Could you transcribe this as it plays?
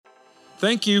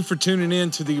Thank you for tuning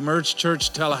in to the Emerge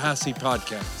Church Tallahassee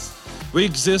podcast. We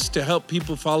exist to help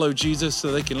people follow Jesus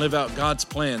so they can live out God's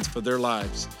plans for their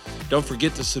lives. Don't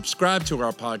forget to subscribe to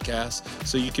our podcast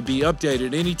so you can be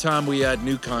updated anytime we add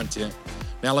new content.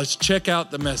 Now let's check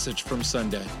out the message from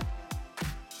Sunday.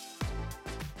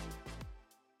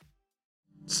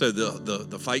 So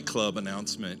the Fight Club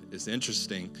announcement is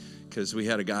interesting because we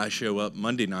had a guy show up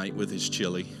Monday night with his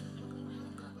chili.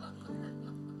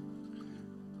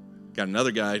 Got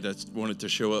another guy that wanted to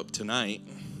show up tonight.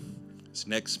 It's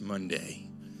next Monday.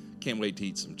 Can't wait to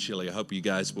eat some chili. I hope you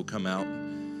guys will come out.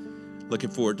 Looking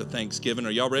forward to Thanksgiving.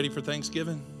 Are y'all ready for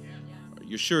Thanksgiving? Yeah. Are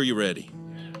you sure you're ready?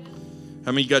 Yeah.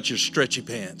 How many got your stretchy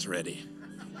pants ready?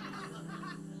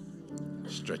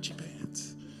 Stretchy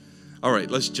pants. All right,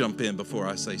 let's jump in before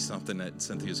I say something that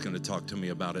Cynthia's going to talk to me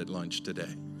about at lunch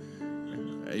today.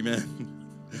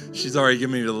 Amen. She's already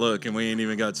giving me the look, and we ain't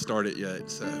even got started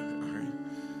yet. So,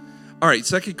 all right,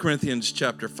 2 Corinthians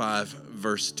chapter 5,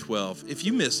 verse 12. If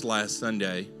you missed last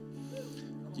Sunday,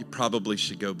 you probably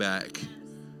should go back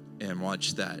and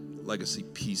watch that Legacy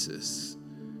Pieces.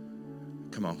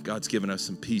 Come on, God's given us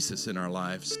some pieces in our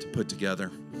lives to put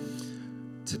together.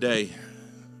 Today,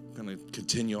 I'm going to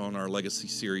continue on our Legacy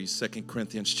series, 2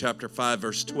 Corinthians chapter 5,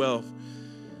 verse 12.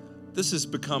 This has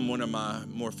become one of my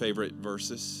more favorite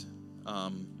verses.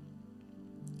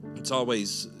 It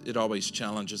always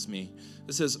challenges me.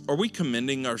 It says, are we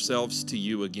commending ourselves to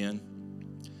you again?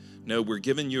 No, we're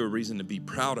giving you a reason to be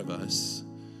proud of us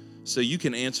so you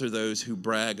can answer those who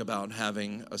brag about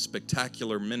having a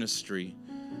spectacular ministry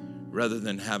rather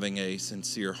than having a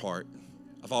sincere heart.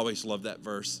 I've always loved that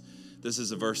verse. This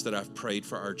is a verse that I've prayed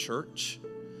for our church,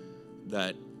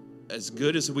 that as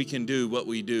good as we can do what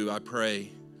we do, I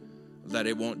pray that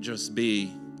it won't just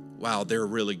be, wow, they're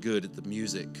really good at the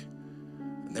music.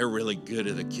 They're really good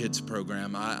at the kids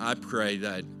program. I pray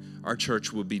that our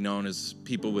church will be known as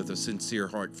people with a sincere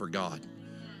heart for God.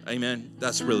 Amen.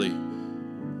 That's really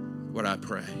what I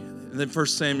pray. And then 1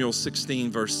 Samuel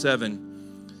 16, verse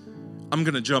 7. I'm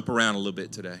going to jump around a little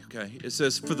bit today, okay? It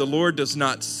says, for the Lord does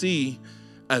not see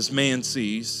as man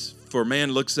sees, for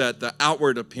man looks at the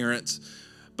outward appearance,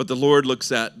 but the Lord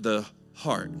looks at the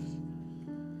heart.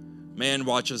 Man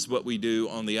watches what we do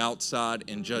on the outside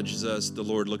and judges us. The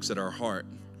Lord looks at our heart,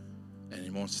 and he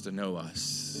wants to know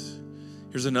us.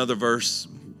 Here's another verse,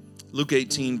 Luke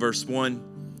 18, verse 1.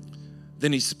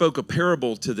 Then he spoke a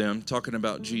parable to them, talking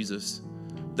about Jesus,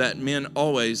 that men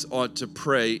always ought to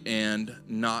pray and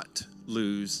not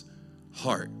lose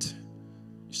heart.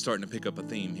 You're starting to pick up a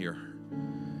theme here.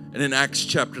 And in Acts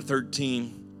chapter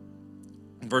 13,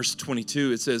 verse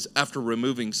 22, it says, after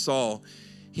removing Saul,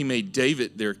 he made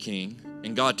David their king,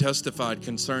 and God testified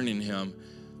concerning him,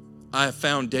 I have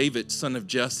found David, son of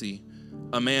Jesse,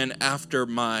 a man after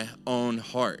my own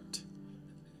heart.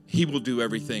 He will do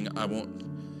everything I want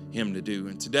him to do.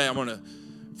 And today I want to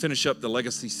finish up the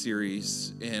Legacy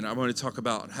series, and I want to talk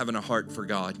about having a heart for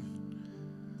God.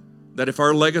 That if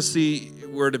our legacy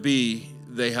were to be,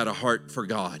 they had a heart for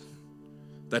God,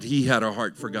 that he had a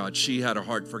heart for God, she had a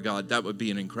heart for God, that would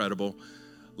be an incredible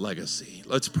legacy.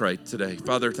 Let's pray today.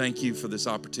 Father, thank you for this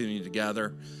opportunity to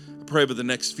gather. I pray over the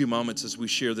next few moments as we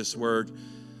share this word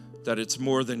that it's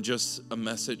more than just a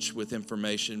message with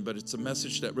information, but it's a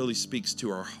message that really speaks to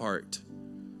our heart.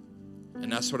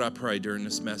 And that's what I pray during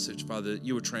this message, Father, that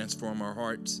you would transform our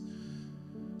hearts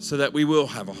so that we will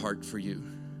have a heart for you.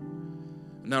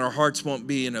 And that our hearts won't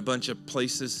be in a bunch of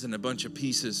places and a bunch of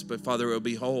pieces, but Father, it will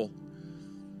be whole.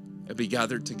 It'll be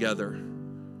gathered together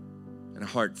in a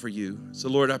heart for you. So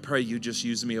Lord, I pray you just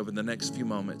use me over the next few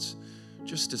moments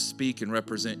just to speak and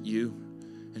represent you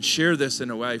and share this in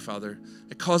a way, Father,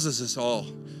 that causes us all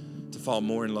to fall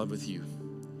more in love with you.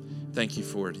 Thank you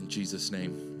for it in Jesus'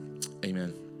 name.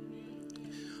 Amen.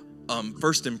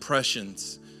 First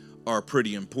impressions are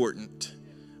pretty important.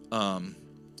 And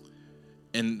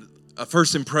a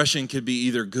first impression could be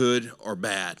either good or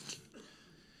bad.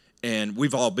 And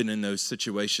we've all been in those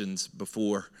situations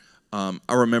before. I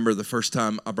remember the first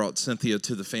time I brought Cynthia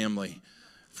to the family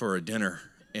for a dinner,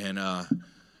 and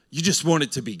you just want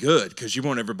it to be good because you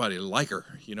want everybody to like her.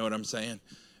 You know what I'm saying?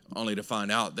 Only to find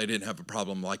out they didn't have a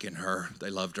problem liking her. They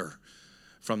loved her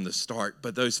from the start.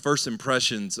 But those first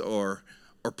impressions are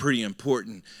pretty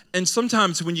important. And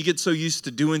sometimes when you get so used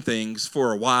to doing things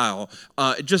for a while,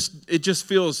 it just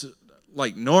feels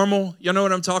like normal. You know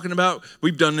what I'm talking about?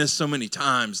 We've done this so many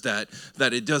times that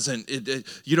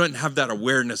you don't have that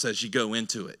awareness as you go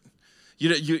into it.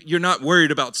 You're not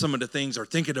worried about some of the things or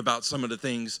thinking about some of the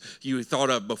things you thought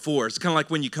of before. It's kind of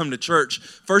like when you come to church.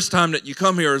 First time that you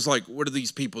come here is like, what are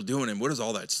these people doing? And what is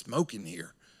all that smoke in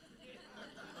here?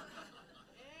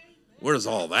 What is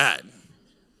all that?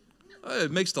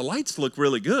 It makes the lights look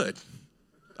really good.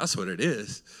 That's what it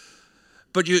is.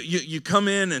 But you come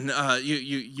in and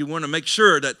you want to make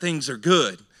sure that things are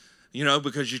good,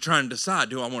 because you're trying to decide,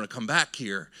 do I want to come back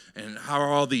here? And how are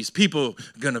all these people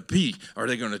going to be? Are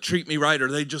they going to treat me right? Or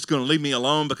are they just going to leave me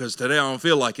alone because today I don't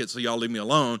feel like it, so y'all leave me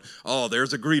alone? Oh,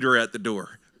 there's a greeter at the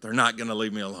door. They're not going to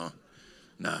leave me alone.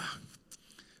 Nah.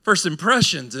 First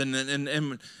impressions,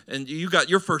 and you got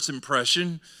your first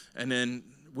impression, and then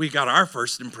we got our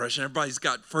first impression. Everybody's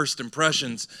got first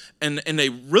impressions, and they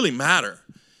really matter.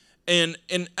 And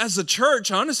as a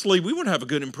church, honestly, we want to have a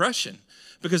good impression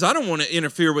because I don't want to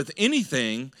interfere with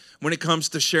anything when it comes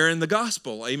to sharing the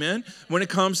gospel, amen? When it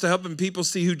comes to helping people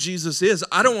see who Jesus is,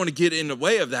 I don't want to get in the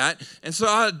way of that, and so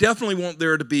I definitely want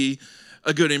there to be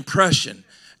a good impression.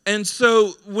 And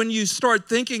so when you start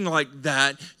thinking like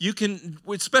that, you can,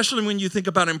 especially when you think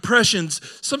about impressions,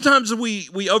 sometimes we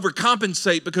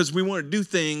overcompensate because we want to do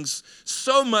things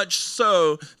so much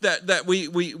so that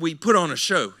we put on a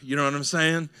show. You know what I'm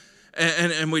saying?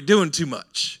 And we're doing too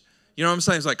much. You know what I'm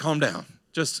saying? It's like, calm down.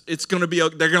 It's going to be,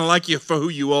 they're going to like you for who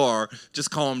you are.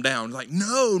 Just calm down. Like,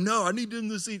 no, I need them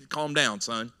to see. Calm down,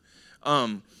 son.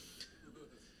 And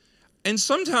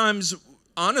sometimes,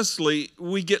 honestly,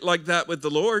 we get like that with the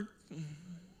Lord.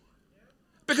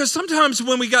 Because sometimes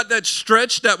when we got that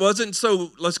stretch that wasn't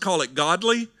so, let's call it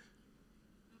godly,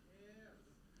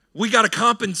 we got to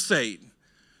compensate.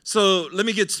 So let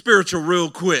me get spiritual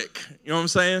real quick. You know what I'm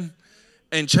saying?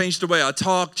 And change the way I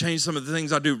talk, change some of the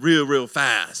things I do real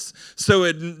fast. So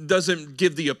it doesn't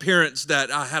give the appearance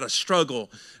that I had a struggle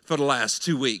for the last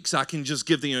 2 weeks. I can just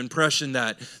give the impression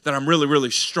that I'm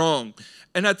really strong.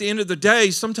 And at the end of the day,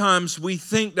 sometimes we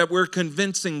think that we're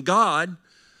convincing God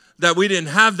that we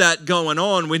didn't have that going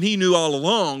on when he knew all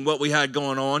along what we had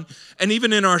going on. And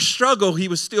even in our struggle, he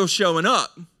was still showing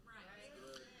up.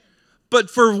 But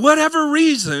for whatever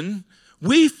reason,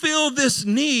 we feel this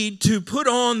need to put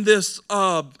on this,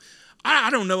 I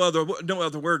don't know no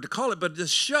other word to call it, but this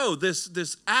show,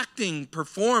 this acting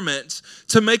performance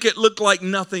to make it look like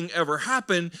nothing ever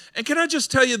happened. And can I just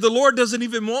tell you, the Lord doesn't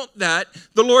even want that.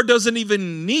 The Lord doesn't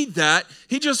even need that.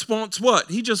 He just wants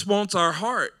what? He just wants our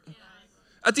heart.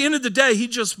 At the end of the day, he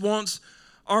just wants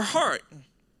our heart.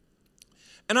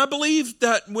 And I believe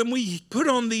that when we put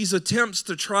on these attempts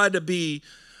to try to be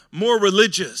more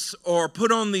religious or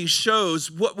put on these shows,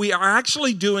 what we are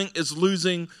actually doing is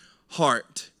losing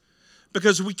heart.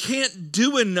 Because we can't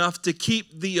do enough to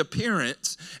keep the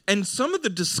appearance. And some of the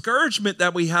discouragement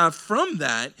that we have from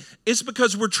that is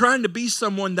because we're trying to be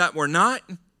someone that we're not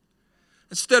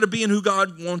instead of being who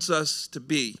God wants us to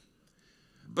be.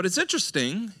 But it's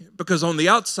interesting because on the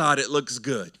outside it looks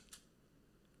good,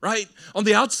 right? On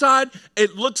the outside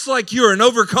it looks like you're an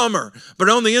overcomer, but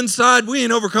on the inside we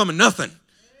ain't overcoming nothing.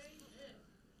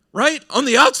 Right? On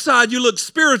the outside you look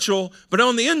spiritual, but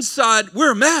on the inside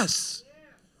we're a mess.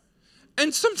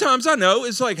 And sometimes I know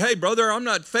it's like, hey, brother, I'm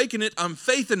not faking it. I'm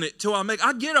faithing it till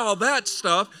I get all that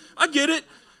stuff. I get it.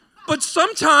 But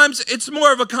sometimes it's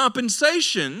more of a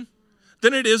compensation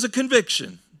than it is a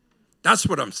conviction. That's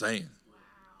what I'm saying.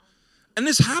 And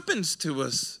this happens to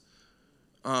us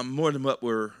more than what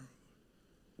we're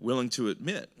willing to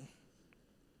admit.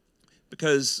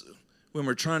 Because when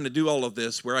we're trying to do all of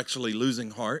this, we're actually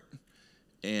losing heart.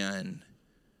 And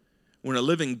when a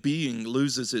living being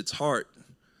loses its heart,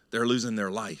 they're losing their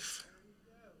life.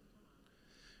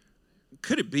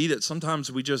 Could it be that sometimes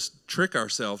we just trick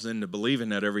ourselves into believing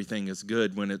that everything is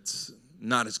good when it's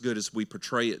not as good as we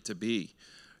portray it to be?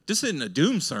 This isn't a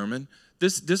doom sermon.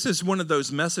 This is one of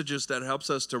those messages that helps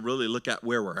us to really look at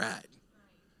where we're at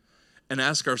and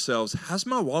ask ourselves, has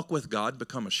my walk with God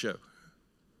become a show?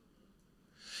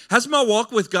 Has my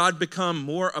walk with God become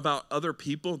more about other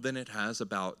people than it has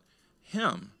about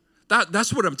him?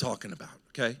 That's what I'm talking about,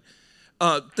 okay?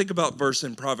 Think about verse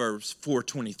in Proverbs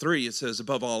 4:23. It says,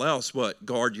 above all else, what?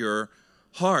 Guard your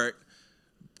heart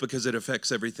because it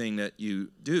affects everything that you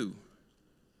do.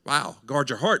 Wow, guard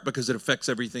your heart because it affects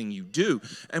everything you do.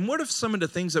 And what if some of the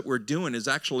things that we're doing is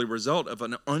actually a result of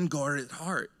an unguarded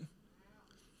heart?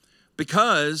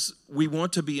 Because we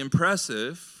want to be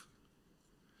impressive,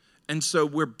 and so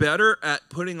we're better at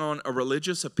putting on a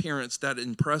religious appearance that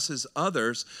impresses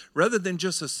others rather than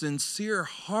just a sincere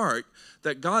heart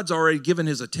that God's already given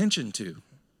his attention to.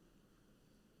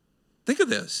 Think of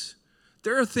this.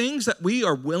 There are things that we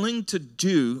are willing to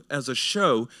do as a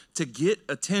show to get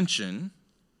attention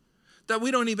that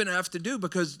we don't even have to do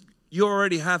because you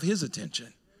already have his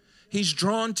attention. He's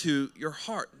drawn to your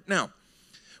heart. Now,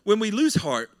 when we lose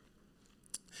heart,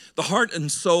 the heart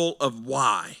and soul of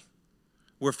why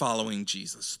we're following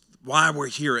Jesus, why we're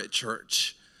here at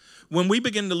church, when we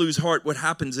begin to lose heart, what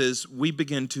happens is we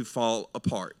begin to fall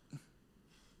apart.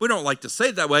 We don't like to say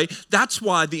it that way. That's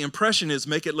why the impression is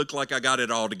make it look like I got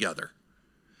it all together.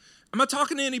 Am I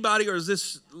talking to anybody, or is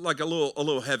this like a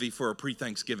little heavy for a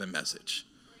pre-Thanksgiving message?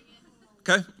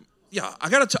 Okay? Yeah, I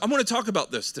want to talk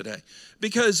about this today,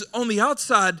 because on the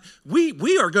outside,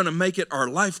 we are going to make it our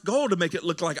life goal to make it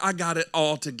look like I got it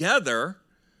all together.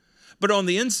 But on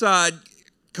the inside,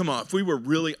 come on, if we were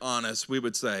really honest, we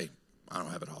would say, I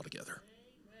don't have it all together.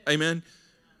 Amen?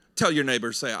 Tell your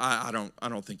neighbor, say, I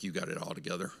don't think you got it all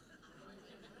together.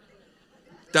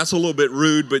 That's a little bit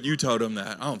rude, but you told him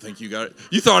that. I don't think you got it.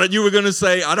 You thought you were going to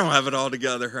say, I don't have it all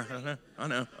together. I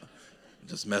know. I'm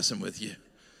just messing with you.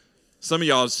 Some of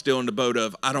y'all are still in the boat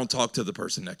of, I don't talk to the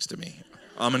person next to me.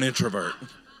 I'm an introvert.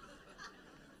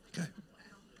 Okay.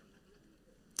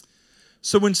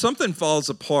 So when something falls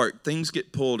apart, things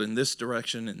get pulled in this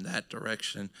direction and that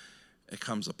direction, it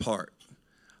comes apart.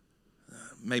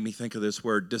 Made me think of this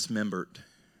word, dismembered.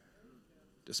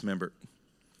 Dismembered.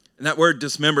 And that word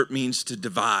dismembered means to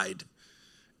divide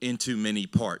into many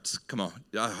parts. Come on,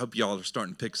 I hope y'all are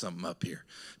starting to pick something up here.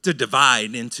 To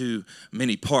divide into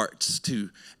many parts,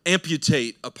 to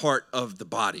amputate a part of the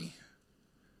body.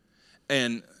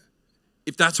 And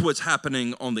if that's what's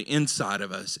happening on the inside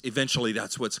of us, eventually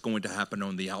that's what's going to happen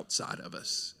on the outside of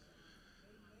us.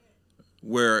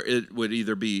 Where it would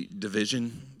either be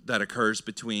division that occurs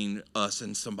between us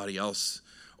and somebody else,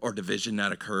 or division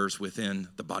that occurs within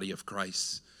the body of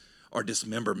Christ, or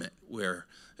dismemberment, where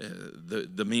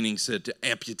the meaning said to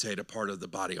amputate a part of the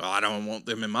body. Oh, I don't want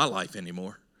them in my life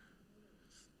anymore.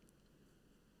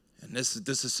 And this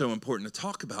is so important to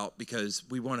talk about, because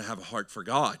we want to have a heart for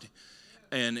God.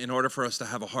 And in order for us to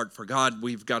have a heart for God,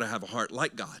 we've got to have a heart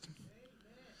like God.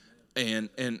 And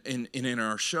in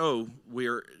our show,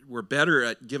 we're better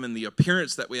at giving the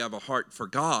appearance that we have a heart for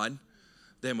God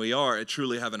than we are at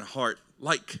truly having a heart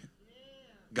like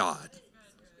God.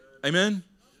 Amen?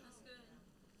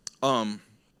 I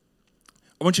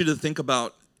want you to think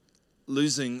about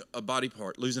losing a body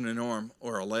part, losing an arm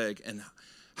or a leg, and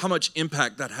how much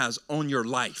impact that has on your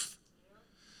life.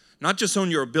 Not just on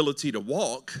your ability to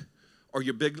walk or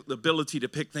your ability to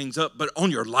pick things up, but on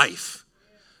your life.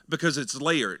 Because it's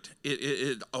layered.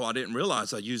 I didn't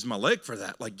realize I used my leg for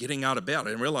that, like getting out of bed. I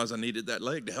didn't realize I needed that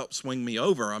leg to help swing me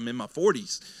over. I'm in my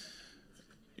 40s.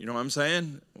 You know what I'm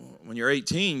saying? When you're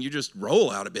 18, you just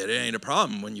roll out of bed. It ain't a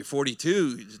problem. When you're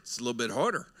 42, it's a little bit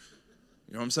harder.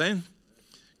 You know what I'm saying?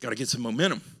 Got to get some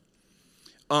momentum.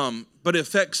 But it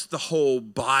affects the whole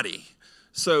body.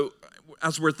 So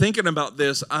as we're thinking about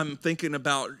this, I'm thinking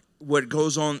about what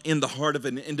goes on in the heart of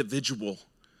an individual.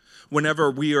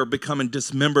 Whenever we are becoming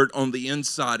dismembered on the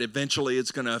inside, eventually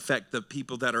it's going to affect the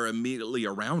people that are immediately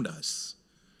around us.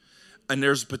 And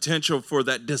there's potential for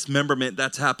that dismemberment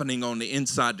that's happening on the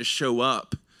inside to show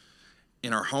up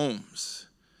in our homes,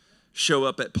 show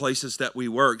up at places that we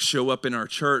work, show up in our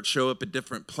church, show up at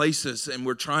different places. And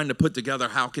we're trying to put together,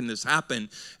 how can this happen?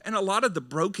 And a lot of the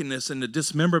brokenness and the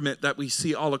dismemberment that we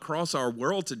see all across our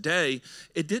world today,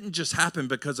 it didn't just happen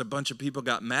because a bunch of people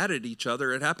got mad at each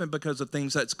other. It happened because of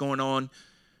things that's going on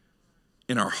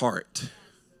in our heart.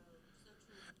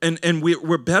 And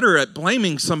we're better at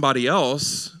blaming somebody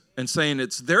else and saying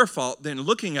it's their fault than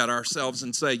looking at ourselves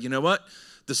and say, you know what?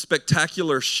 The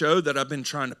spectacular show that I've been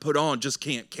trying to put on just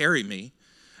can't carry me.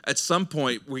 At some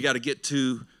point, we got to get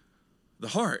to the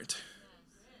heart.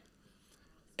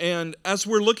 And as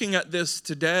we're looking at this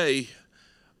today,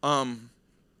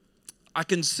 I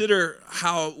consider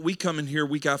how we come in here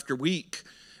week after week,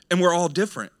 and we're all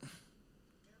different.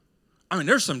 I mean,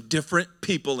 there's some different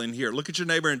people in here. Look at your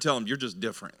neighbor and tell them, you're just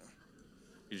different.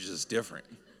 You're just different.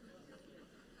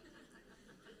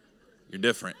 You're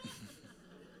different.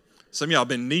 Some of y'all have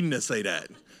been needing to say that.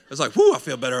 It's like, whoo, I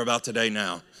feel better about today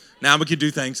now. Now we can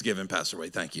do Thanksgiving, Pastor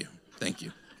Wade. Thank you. Thank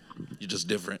you. You're just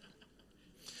different.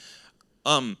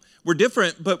 We're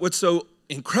different, but what's so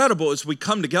incredible is we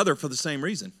come together for the same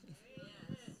reason.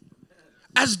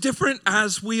 As different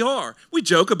as we are. We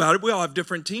joke about it. We all have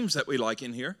different teams that we like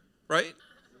in here, right?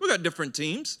 We got different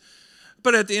teams.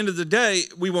 But at the end of the day,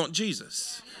 we want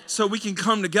Jesus. So we can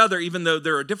come together even though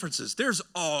there are differences. There's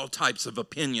all types of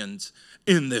opinions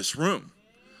in this room.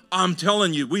 I'm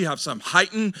telling you, we have some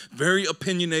heightened, very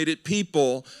opinionated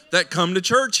people that come to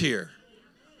church here.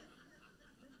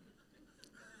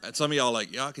 And some of y'all are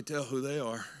like, yeah, I can tell who they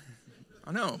are.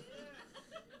 I know.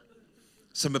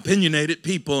 Some opinionated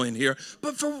people in here.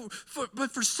 But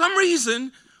for some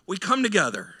reason, we come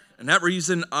together. And that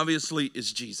reason, obviously,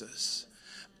 is Jesus.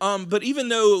 But even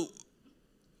though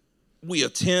we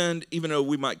attend, even though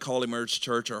we might call Emerge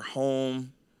Church our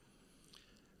home,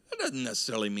 That doesn't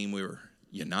necessarily mean we were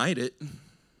united.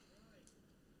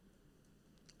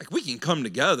 Like, we can come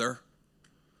together.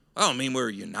 I don't mean we're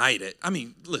united. I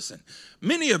mean, listen,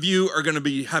 many of you are going to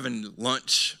be having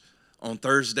lunch on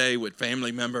Thursday with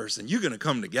family members, and you're going to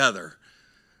come together.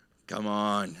 Come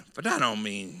on. But that don't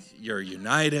mean you're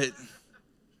united.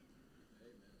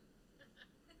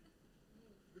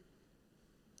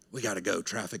 We got to go.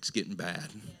 Traffic's getting bad.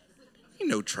 Ain't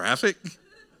no traffic.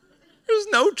 There's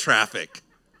no traffic.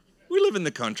 We live in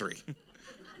the country. Isn't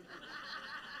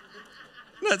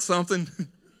that something?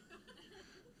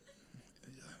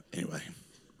 Anyway,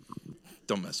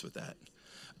 don't mess with that.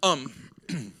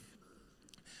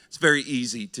 It's very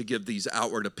easy to give these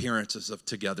outward appearances of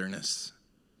togetherness.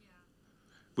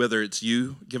 Whether it's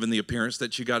you giving the appearance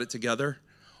that you got it together,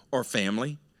 or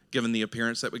family giving the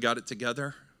appearance that we got it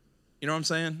together. You know what I'm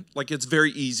saying? Like, it's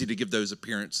very easy to give those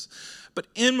appearances. But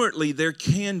inwardly, there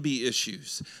can be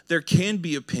issues. There can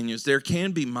be opinions. There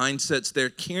can be mindsets. There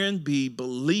can be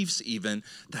beliefs even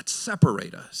that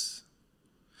separate us.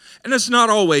 And it's not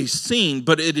always seen,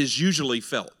 but it is usually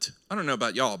felt. I don't know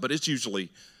about y'all, but it's usually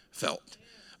felt.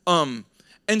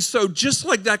 And so just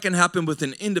like that can happen with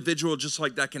an individual, just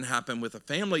like that can happen with a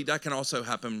family, that can also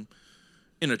happen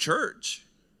in a church.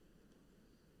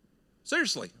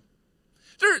 Seriously.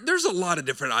 There's a lot of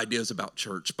different ideas about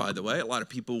church, by the way. A lot of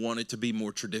people want it to be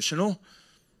more traditional.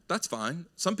 That's fine.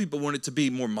 Some people want it to be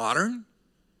more modern.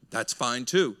 That's fine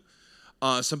too.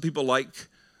 Some people like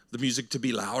the music to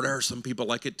be louder. Some people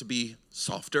like it to be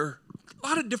softer. A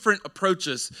lot of different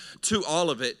approaches to all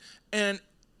of it. And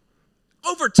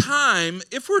over time,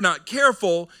 if we're not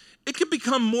careful, it can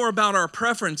become more about our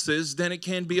preferences than it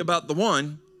can be about the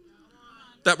one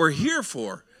that we're here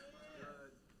for.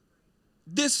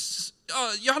 This,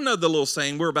 y'all know the little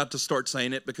saying. We're about to start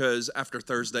saying it because after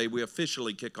Thursday, we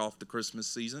officially kick off the Christmas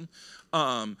season.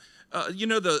 You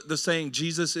know the saying,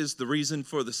 Jesus is the reason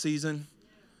for the season?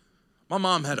 My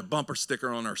mom had a bumper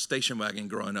sticker on our station wagon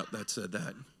growing up that said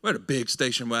that. We had a big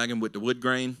station wagon with the wood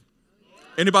grain.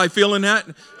 Anybody feeling that?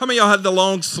 How many of y'all had the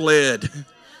long sled?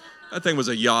 That thing was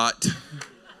a yacht.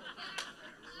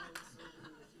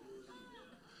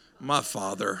 My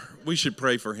father, we should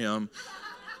pray for him.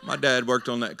 My dad worked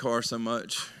on that car so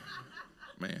much.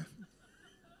 Man.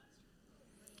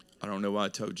 I don't know why I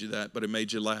told you that, but it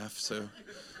made you laugh. So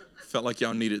felt like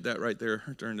y'all needed that right there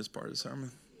during this part of the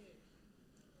sermon.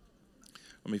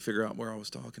 Let me figure out where I was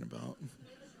talking about.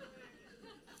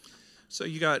 So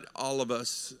you got all of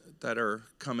us that are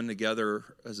coming together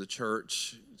as a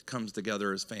church, comes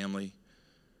together as family.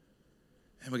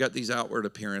 And we got these outward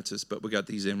appearances, but we got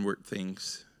these inward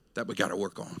things that we got to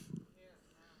work on.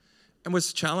 And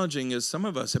what's challenging is some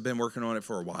of us have been working on it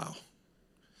for a while.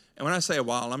 And when I say a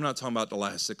while, I'm not talking about the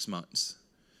last 6 months.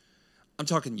 I'm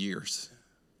talking years.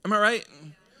 Am I right?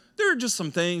 There are just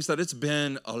some things that it's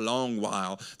been a long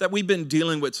while that we've been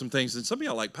dealing with some things. And some of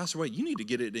y'all are like, Pastor Wade, you need to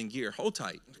get it in gear. Hold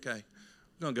tight, okay? I'm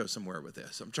going to go somewhere with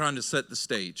this. I'm trying to set the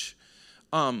stage.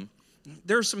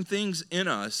 There are some things in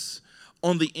us,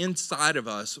 on the inside of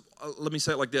us, let me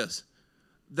say it like this,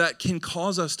 that can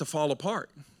cause us to fall apart.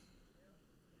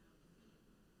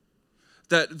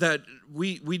 That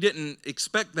we didn't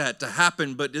expect that to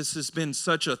happen, but this has been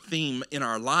such a theme in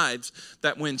our lives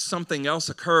that when something else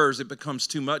occurs, it becomes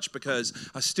too much because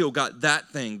I still got that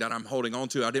thing that I'm holding on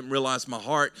to. I didn't realize my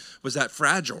heart was that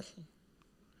fragile.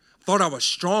 Thought I was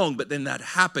strong, but then that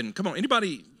happened. Come on,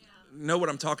 anybody know what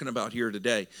I'm talking about here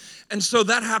today? And so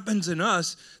that happens in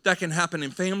us. That can happen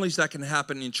in families. That can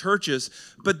happen in churches.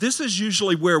 But this is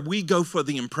usually where we go for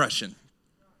the impression.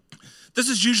 This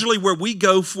is usually where we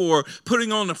go for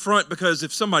putting on the front because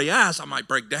if somebody asks, I might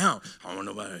break down. I don't want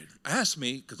nobody to ask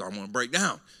me because I want to break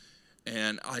down.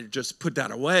 And I just put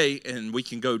that away and we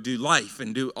can go do life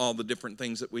and do all the different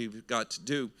things that we've got to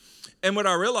do. And what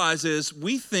I realize is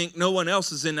we think no one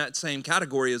else is in that same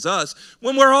category as us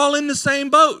when we're all in the same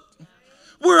boat.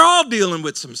 We're all dealing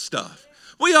with some stuff.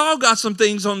 We all got some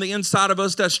things on the inside of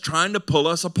us that's trying to pull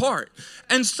us apart.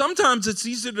 And sometimes it's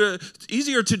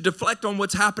easier to deflect on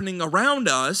what's happening around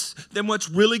us than what's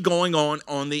really going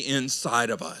on the inside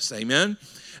of us. Amen?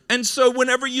 And so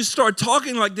whenever you start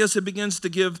talking like this, it begins to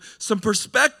give some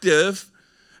perspective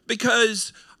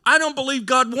because I don't believe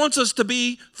God wants us to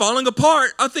be falling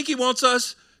apart. I think he wants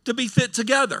us to be fit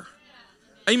together.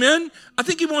 Amen? I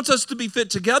think he wants us to be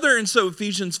fit together. And so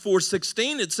Ephesians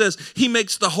 4:16, it says he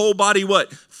makes the whole body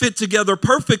what? Fit together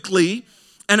perfectly.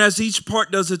 And as each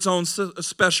part does its own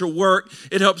special work,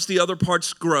 it helps the other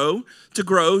parts grow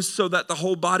so that the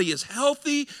whole body is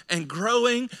healthy and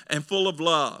growing and full of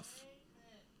love.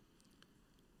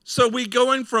 So we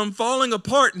going from falling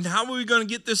apart, and how are we going to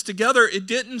get this together? It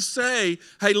didn't say,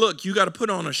 hey, look, you got to put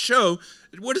on a show.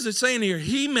 What is it saying here?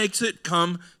 He makes it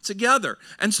come together.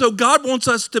 And so God wants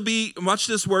us to be, watch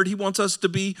this word, he wants us to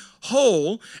be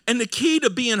whole. And the key to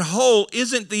being whole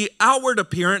isn't the outward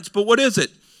appearance, but what is it?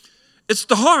 It's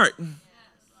the heart.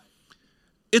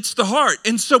 It's the heart.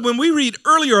 And so when we read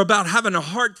earlier about having a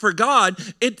heart for God,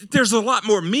 there's a lot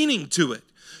more meaning to it.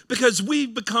 Because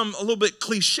we've become a little bit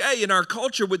cliche in our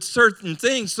culture with certain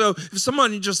things. So if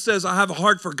somebody just says, I have a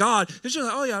heart for God, it's just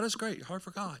like, oh yeah, that's great, heart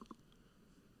for God.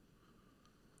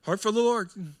 Heart for the Lord.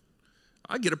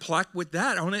 I get a plaque with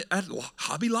that on it at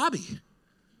Hobby Lobby.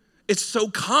 It's so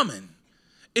common.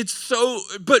 It's so,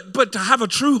 but to have a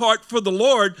true heart for the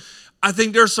Lord, I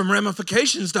think there's some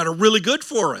ramifications that are really good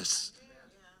for us.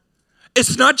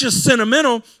 It's not just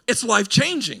sentimental, it's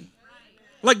life-changing.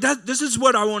 Like that, this is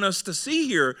what I want us to see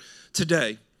here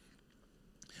today.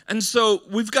 And so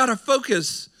we've got to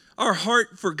focus our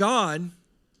heart for God.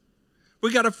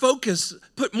 We got to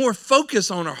put more focus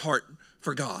on our heart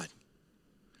for God.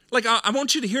 Like I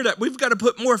want you to hear that. We've got to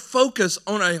put more focus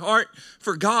on a heart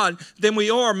for God than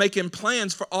we are making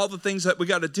plans for all the things that we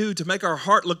got to do to make our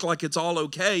heart look like it's all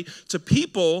okay to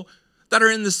people that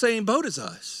are in the same boat as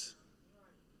us.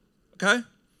 Okay?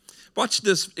 Watch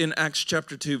this in Acts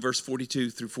chapter 2, verse 42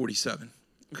 through 47,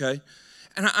 okay?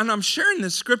 And I'm sharing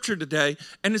this scripture today,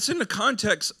 and it's in the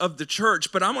context of the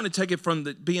church, but I want to take it from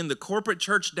being the corporate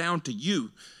church down to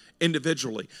you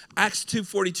individually. Acts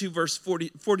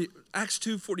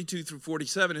 2:42 through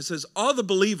 47, it says, all the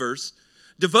believers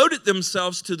devoted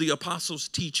themselves to the apostles'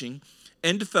 teaching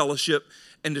and to fellowship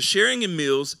and to sharing in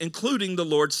meals, including the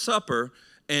Lord's Supper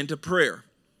and to prayer.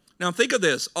 Now think of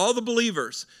this, all the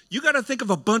believers, you got to think of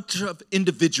a bunch of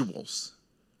individuals.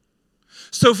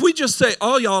 So if we just say,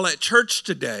 all y'all at church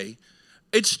today,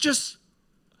 it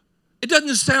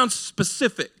doesn't sound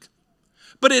specific,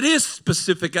 but it is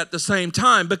specific at the same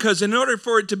time because in order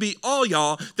for it to be all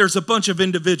y'all, there's a bunch of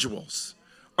individuals.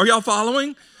 Are y'all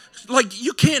following? Like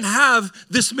you can't have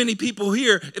this many people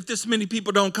here if this many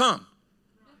people don't come.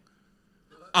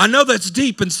 I know that's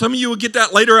deep and some of you will get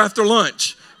that later after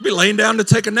lunch. Be laying down to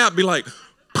take a nap, be like,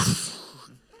 it's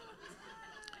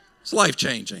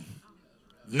life-changing.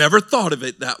 Never thought of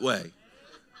it that way.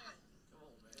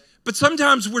 But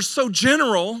sometimes we're so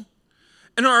general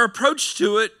in our approach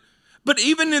to it, but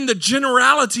even in the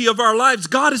generality of our lives,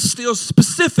 God is still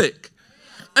specific.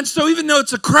 And so even though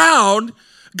it's a crowd,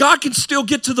 God can still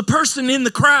get to the person in the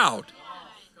crowd.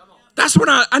 That's what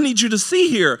I need you to see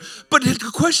here. But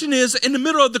the question is, in the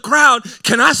middle of the crowd,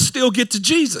 can I still get to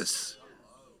Jesus?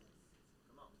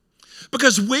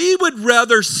 Because we would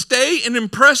rather stay and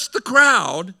impress the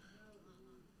crowd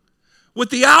with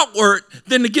the outward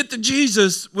than to get to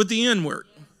Jesus with the inward.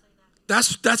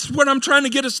 That's what I'm trying to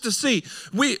get us to see.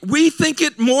 We think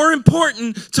it more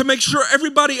important to make sure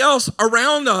everybody else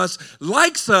around us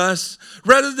likes us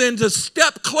rather than to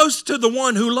step close to the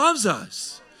one who loves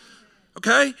us.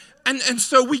 Okay? And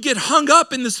so we get hung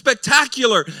up in the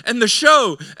spectacular and the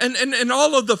show and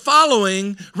all of the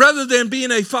following rather than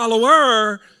being a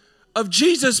follower of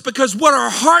Jesus, because what our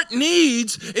heart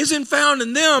needs isn't found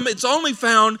in them, it's only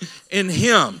found in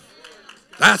him.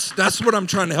 That's what I'm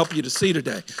trying to help you to see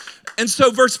today. And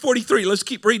so verse 43, let's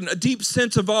keep reading. A deep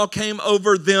sense of awe came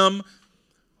over them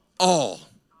all.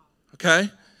 Okay?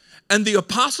 And the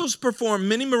apostles performed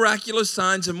many miraculous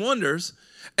signs and wonders.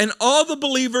 And all the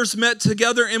believers met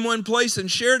together in one place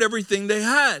and shared everything they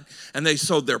had. And they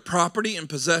sold their property and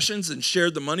possessions and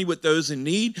shared the money with those in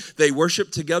need. They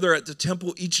worshiped together at the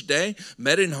temple each day,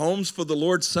 met in homes for the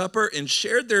Lord's Supper, and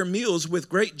shared their meals with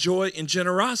great joy and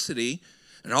generosity.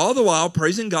 And all the while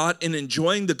praising God and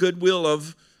enjoying the goodwill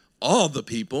of all the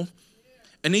people.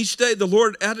 And each day the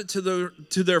Lord added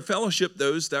to their fellowship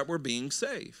those that were being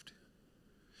saved.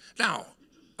 Now,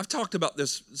 I've talked about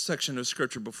this section of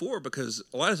scripture before because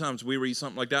a lot of times we read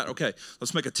something like that. Okay,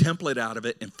 let's make a template out of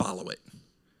it and follow it.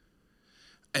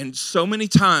 And so many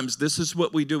times this is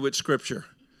what we do with scripture.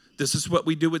 This is what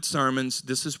we do with sermons.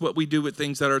 This is what we do with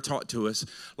things that are taught to us.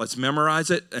 Let's memorize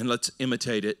it and let's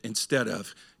imitate it instead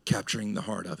of capturing the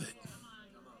heart of it.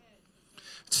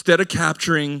 Instead of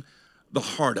capturing the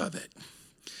heart of it.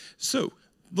 So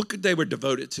look what they were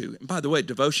devoted to. And by the way,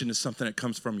 devotion is something that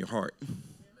comes from your heart.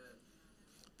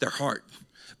 Their heart.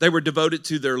 They were devoted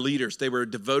to their leaders. They were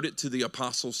devoted to the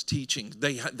apostles' teaching.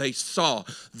 They saw,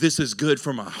 this is good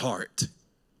for my heart.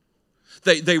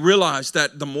 They realized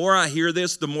that the more I hear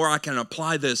this, the more I can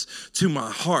apply this to my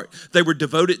heart. They were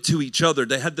devoted to each other.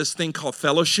 They had this thing called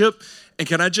fellowship. And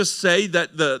can I just say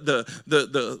that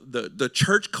the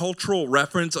church cultural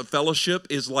reference of fellowship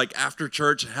is like after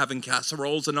church having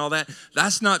casseroles and all that?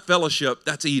 That's not fellowship,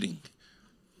 that's eating.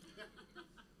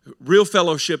 Real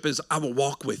fellowship is I will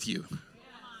walk with you.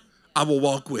 I will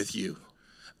walk with you.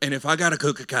 And if I got to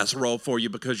cook a casserole for you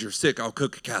because you're sick, I'll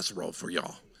cook a casserole for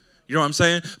y'all. You know what I'm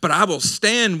saying? But I will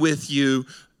stand with you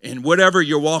in whatever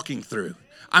you're walking through.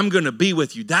 I'm going to be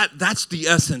with you. That's the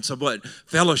essence of what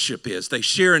fellowship is. They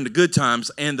share in the good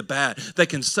times and the bad. They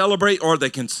can celebrate or they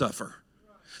can suffer.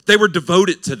 They were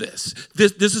devoted to this.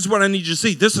 This is what I need you to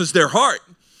see. This is their heart.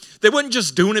 They wasn't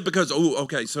just doing it because,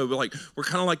 okay, so like we're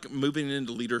kind of like moving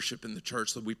into leadership in the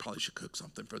church, so we probably should cook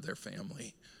something for their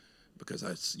family. Because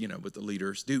that's, what the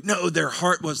leaders do. No, their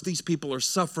heart was these people are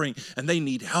suffering and they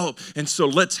need help. And so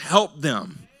let's help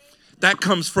them. That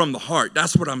comes from the heart.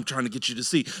 That's what I'm trying to get you to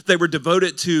see. They were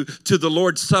devoted to the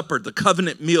Lord's Supper, the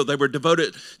covenant meal. They were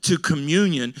devoted to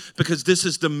communion because this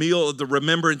is the meal of the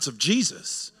remembrance of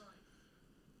Jesus.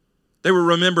 They were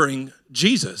remembering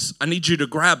Jesus. I need you to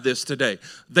grab this today.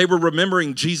 They were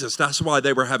remembering Jesus. That's why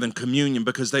they were having communion,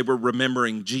 because they were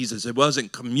remembering Jesus. It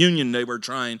wasn't communion they were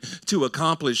trying to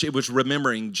accomplish. It was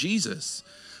remembering Jesus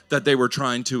that they were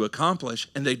trying to accomplish.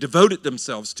 And they devoted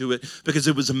themselves to it because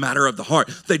it was a matter of the heart.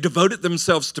 They devoted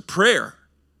themselves to prayer.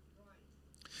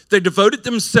 They devoted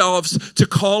themselves to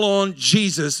call on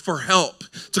Jesus for help,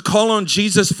 to call on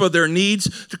Jesus for their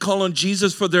needs, to call on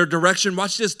Jesus for their direction.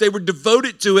 Watch this. They were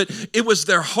devoted to it. It was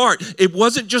their heart. It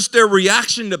wasn't just their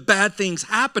reaction to bad things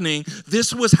happening.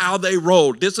 This was how they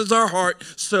rolled. This is our heart,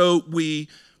 so we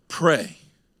pray.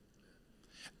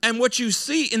 And what you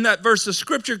see in that verse of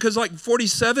scripture, because like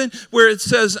 47, where it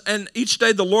says, and each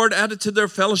day the Lord added to their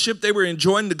fellowship, they were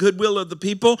enjoying the goodwill of the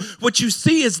people. What you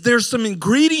see is there's some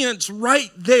ingredients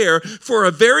right there for a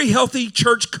very healthy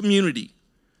church community.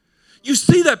 You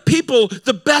see that people,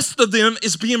 the best of them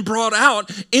is being brought out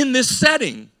in this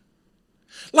setting.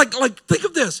 Like think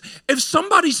of this. If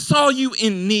somebody saw you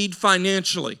in need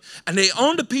financially and they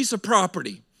owned a piece of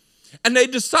property, and they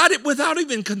decided without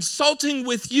even consulting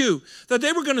with you that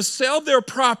they were going to sell their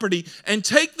property and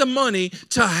take the money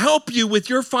to help you with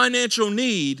your financial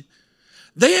need,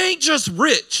 they ain't just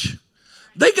rich.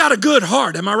 They got a good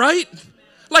heart, am I right?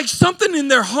 Like something in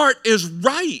their heart is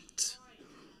right.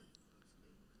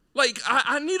 Like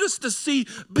I need us to see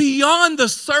beyond the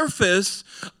surface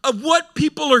of what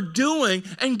people are doing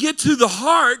and get to the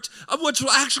heart of what's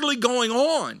actually going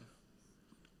on.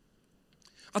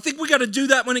 I think we got to do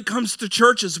that when it comes to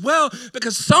church as well,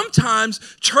 because sometimes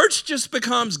church just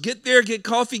becomes get there, get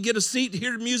coffee, get a seat,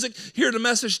 hear the music, hear the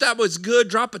message, that was good,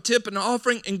 drop a tip and an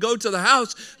offering, and go to the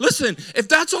house. Listen, if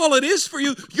that's all it is for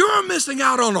you, you're missing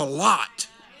out on a lot.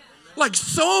 Like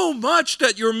so much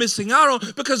that you're missing out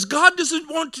on, because God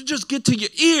doesn't want to just get to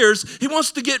your ears. He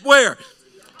wants to get where?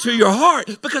 To your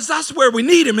heart, because that's where we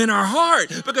need him, in our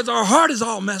heart, because our heart is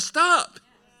all messed up.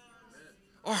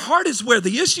 Our heart is where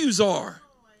the issues are.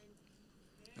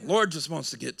 The Lord just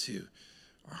wants to get to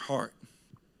our heart.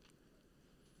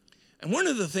 And one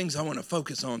of the things I want to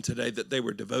focus on today that they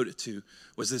were devoted to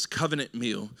was this covenant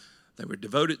meal. They were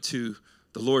devoted to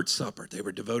the Lord's Supper. They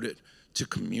were devoted to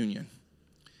communion.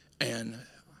 And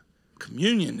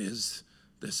communion is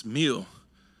this meal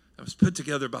that was put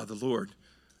together by the Lord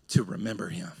to remember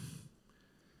him.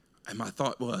 And my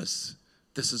thought was,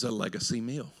 this is a legacy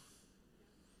meal.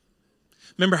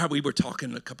 Remember how we were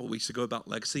talking a couple weeks ago about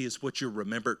legacy is what you're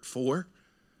remembered for?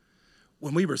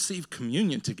 When we receive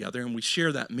communion together and we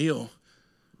share that meal,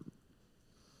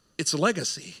 it's a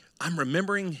legacy. I'm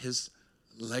remembering his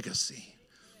legacy.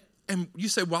 And you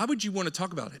say, why would you want to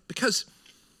talk about it? Because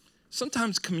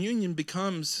sometimes communion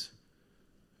becomes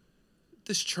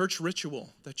this church ritual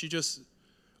that you just,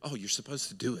 you're supposed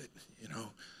to do it,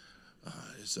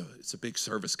 It's a big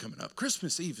service coming up.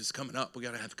 Christmas Eve is coming up. We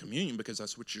got to have communion because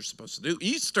that's what you're supposed to do.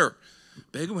 Easter,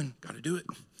 big one, got to do it.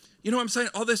 You know what I'm saying?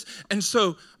 All this. And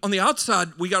so on the outside,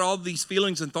 we got all these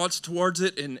feelings and thoughts towards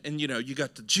it. And you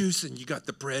got the juice and you got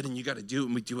the bread and you got to do it,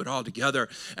 and we do it all together.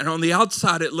 And on the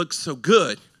outside, it looks so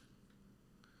good.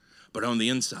 But on the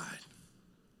inside,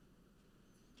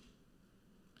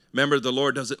 remember, the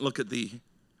Lord doesn't look at the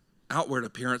outward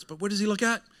appearance, but what does he look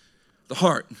at? The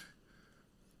heart.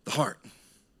 The heart.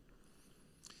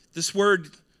 This word,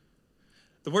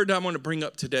 the word that I want to bring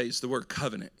up today is the word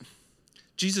covenant.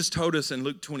 Jesus told us in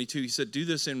Luke 22, he said, do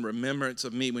this in remembrance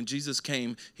of me. When Jesus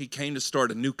came, he came to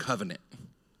start a new covenant.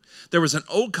 There was an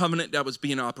old covenant that was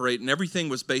being operated, and everything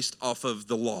was based off of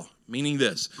the law, meaning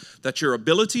this, that your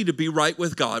ability to be right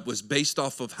with God was based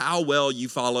off of how well you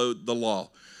followed the law.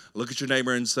 Look at your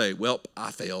neighbor and say, well,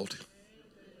 I failed.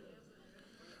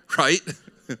 Right?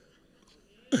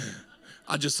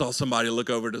 I just saw somebody look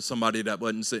over to somebody that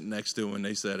wasn't sitting next to him when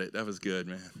they said it. That was good,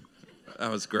 man.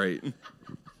 That was great.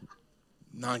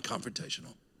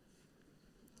 Non-confrontational.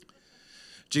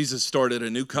 Jesus started a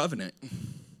new covenant.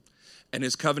 And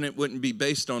his covenant wouldn't be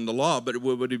based on the law, but it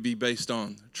would be based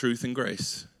on truth and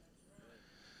grace.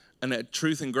 And that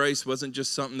truth and grace wasn't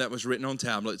just something that was written on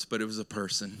tablets, but it was a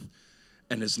person.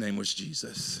 And his name was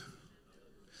Jesus.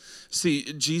 See,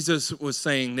 Jesus was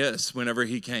saying this whenever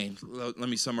he came. Let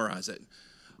me summarize it.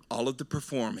 All of the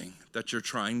performing that you're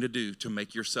trying to do to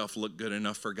make yourself look good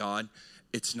enough for God,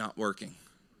 it's not working.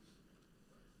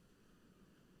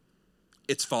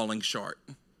 It's falling short.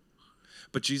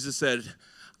 But Jesus said,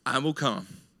 I will come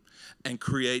and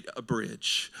create a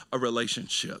bridge, a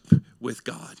relationship with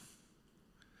God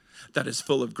that is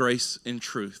full of grace and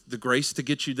truth. The grace to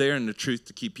get you there and the truth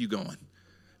to keep you going.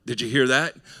 Did you hear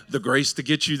that? The grace to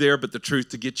get you there, but the truth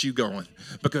to get you going.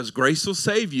 Because grace will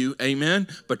save you, amen,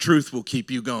 but truth will keep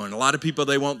you going. A lot of people,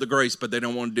 they want the grace, but they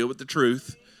don't want to deal with the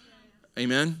truth.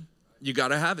 Amen? You got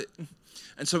to have it.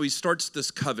 And so he starts this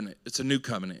covenant. It's a new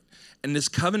covenant. And this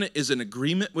covenant is an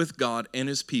agreement with God and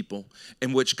his people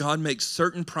in which God makes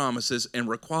certain promises and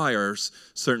requires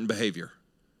certain behavior.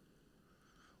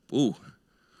 Ooh,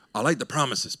 I like the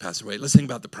promises, Pastor Wade. Let's think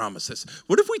about the promises.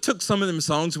 What if we took some of them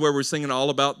songs where we're singing all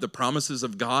about the promises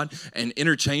of God and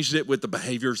interchanged it with the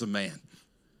behaviors of man?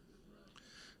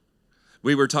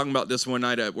 We were talking about this one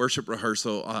night at worship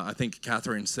rehearsal. I think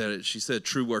Catherine said it. She said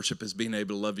true worship is being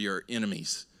able to love your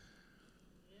enemies.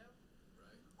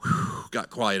 Whew,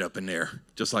 got quiet up in there,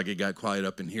 just like it got quiet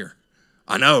up in here.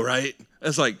 I know, right?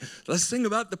 It's like, let's sing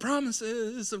about the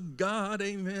promises of God,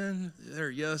 amen.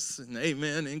 They're yes and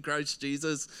amen in Christ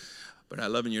Jesus. But I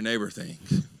loving your neighbor thing,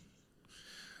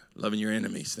 loving your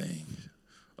enemies thing.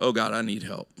 Oh, God, I need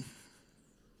help.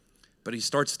 But he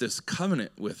starts this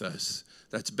covenant with us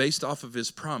that's based off of his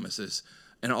promises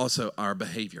and also our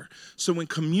behavior. So when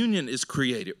communion is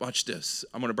created, watch this.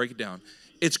 I'm going to break it down.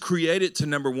 It's created to,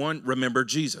 number one, remember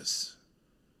Jesus.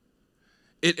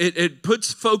 It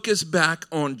puts focus back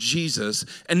on Jesus,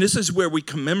 and this is where we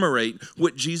commemorate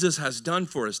what Jesus has done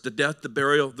for us, the death, the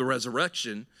burial, the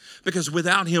resurrection, because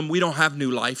without him, we don't have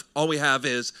new life. All we have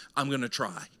is, I'm going to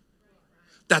try.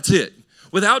 That's it.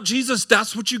 Without Jesus,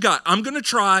 that's what you got. I'm going to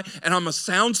try, and I'm going to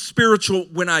sound spiritual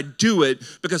when I do it,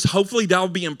 because hopefully that will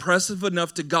be impressive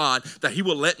enough to God that he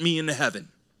will let me into heaven.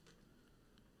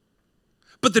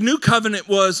 But the new covenant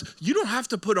was, you don't have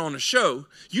to put on a show.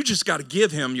 You just got to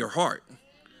give him your heart.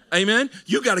 Amen?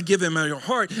 You got to give him your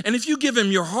heart. And if you give him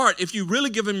your heart, if you really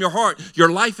give him your heart, your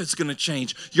life is going to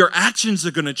change. Your actions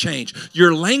are going to change.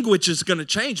 Your language is going to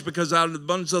change, because out of the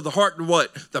abundance of the heart,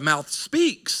 what? The mouth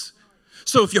speaks.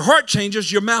 So if your heart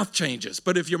changes, your mouth changes.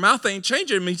 But if your mouth ain't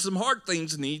changing, it means some heart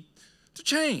things need to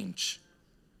change.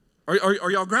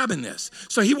 Are y'all grabbing this?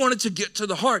 So he wanted to get to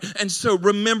the heart. And so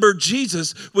remember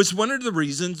Jesus was one of the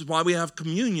reasons why we have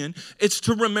communion. It's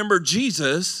to remember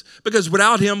Jesus, because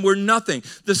without him, we're nothing.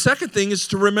 The second thing is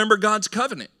to remember God's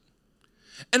covenant.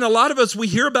 And a lot of us, we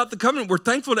hear about the covenant. We're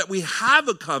thankful that we have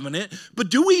a covenant, but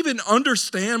do we even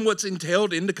understand what's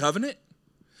entailed in the covenant?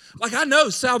 Like, I know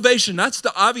salvation, that's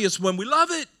the obvious one. We love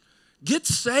it. Get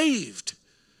saved.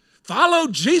 Follow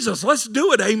Jesus. Let's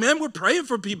do it. Amen. We're praying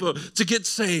for people to get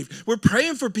saved. We're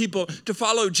praying for people to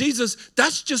follow Jesus.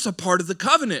 That's just a part of the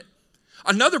covenant.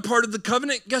 Another part of the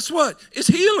covenant, guess what? Is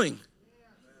healing.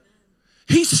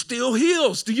 He still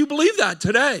heals. Do you believe that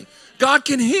today? God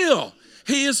can heal.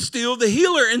 He is still the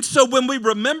healer. And so when we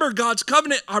remember God's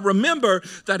covenant, I remember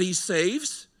that he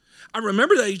saves. I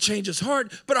remember that he changes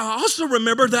heart, but I also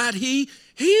remember that he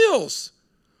heals.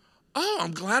 Oh,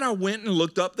 I'm glad I went and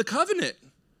looked up the covenant.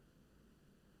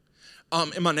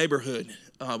 In my neighborhood,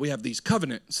 we have these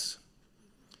covenants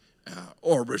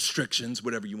or restrictions,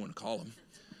 whatever you want to call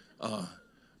them.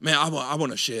 Man, I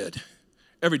want a shed.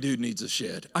 Every dude needs a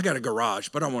shed. I got a garage,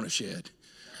 but I want a shed.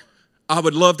 I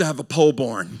would love to have a pole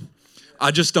barn.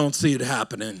 I just don't see it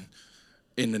happening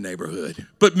in the neighborhood.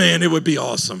 But man, it would be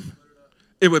awesome.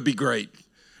 It would be great.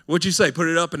 What'd you say? Put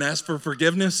it up and ask for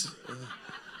forgiveness?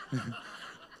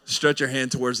 Stretch your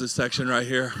hand towards this section right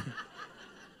here.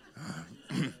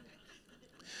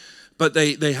 But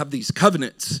they have these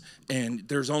covenants, and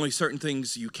there's only certain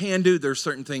things you can do. There's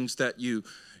certain things that you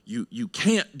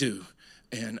can't do.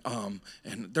 And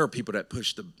there are people that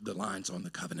push the lines on the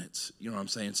covenants. You know what I'm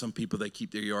saying? Some people, they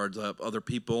keep their yards up. Other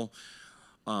people,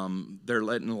 They're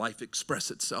letting life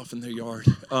express itself in their yard.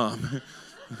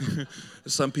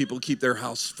 Some people keep their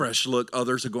house fresh look.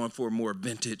 Others are going for a more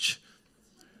vintage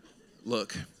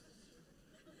look.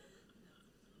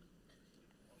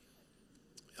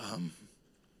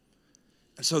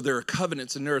 And so there are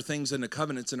covenants, and there are things in the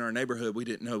covenants in our neighborhood we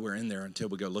didn't know were in there until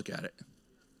we go look at it.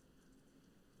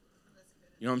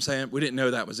 You know what I'm saying? We didn't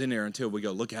know that was in there until we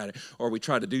go look at it. Or we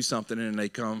try to do something and they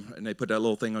come and they put that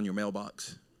little thing on your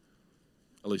mailbox.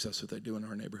 At least that's what they do in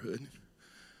our neighborhood.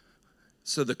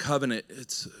 So the covenant,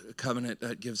 it's a covenant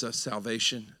that gives us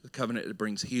salvation. The covenant that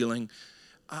brings healing.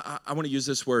 I want to use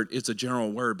this word. It's a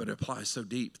general word, but it applies so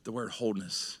deep. The word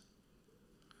wholeness.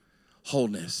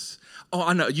 Wholeness. Oh,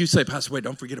 I know. You say, Pastor Wade,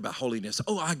 don't forget about holiness.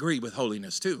 Oh, I agree with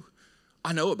holiness too.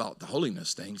 I know about the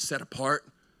holiness thing, set apart.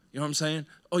 You know what I'm saying?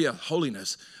 Oh, yeah,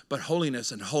 holiness. But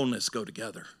holiness and wholeness go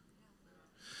together.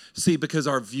 See, because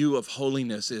our view of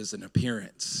holiness is an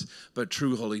appearance, but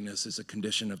true holiness is a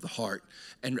condition of the heart.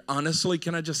 And honestly,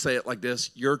 can I just say it like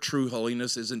this? Your true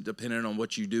holiness isn't dependent on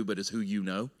what you do, but is who you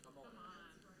know.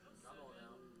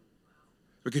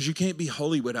 Because you can't be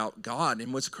holy without God.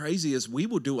 And what's crazy is we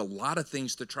will do a lot of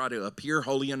things to try to appear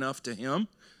holy enough to Him.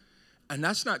 And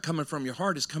that's not coming from your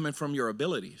heart, it's coming from your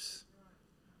abilities.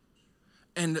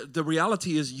 And the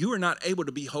reality is you are not able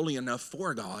to be holy enough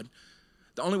for God.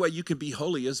 The only way you can be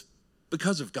holy is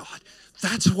because of God.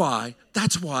 That's why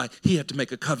He had to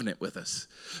make a covenant with us.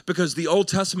 Because the Old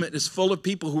Testament is full of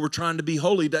people who were trying to be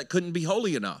holy that couldn't be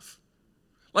holy enough.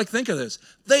 Like, think of this.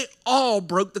 They all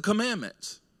broke the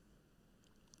commandments.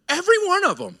 Every one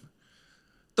of them.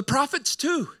 The prophets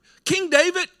too. King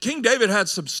David had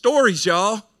some stories,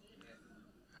 y'all.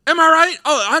 Am I right?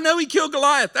 Oh, I know he killed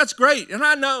Goliath. That's great. And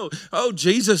I know,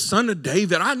 Jesus, son of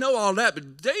David. I know all that.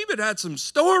 But David had some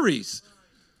stories.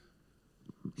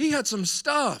 He had some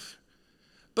stuff.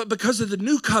 But because of the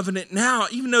new covenant now,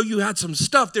 even though you had some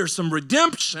stuff, there's some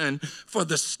redemption for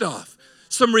the stuff.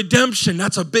 Some redemption.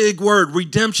 That's a big word.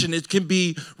 Redemption. It can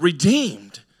be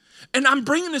redeemed. And I'm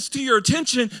bringing this to your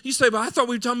attention. You say, but I thought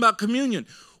we were talking about communion.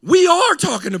 We are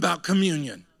talking about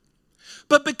communion.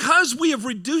 But because we have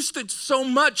reduced it so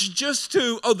much just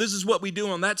to, this is what we do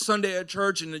on that Sunday at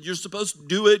church, and you're supposed to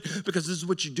do it because this is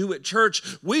what you do at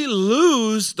church, we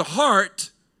lose the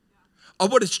heart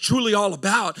of what it's truly all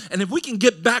about. And if we can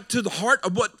get back to the heart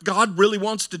of what God really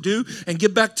wants to do and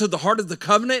get back to the heart of the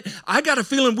covenant, I got a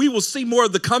feeling we will see more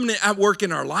of the covenant at work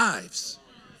in our lives.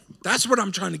 That's what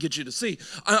I'm trying to get you to see.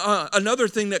 Another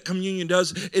thing that communion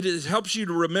does, it helps you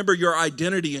to remember your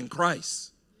identity in Christ.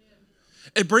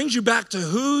 It brings you back to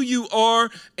who you are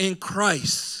in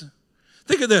Christ.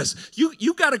 Think of this.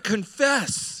 You got to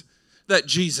confess that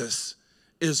Jesus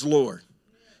is Lord.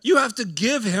 You have to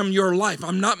give Him your life.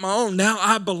 I'm not my own. Now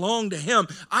I belong to Him.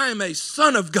 I am a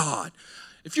son of God.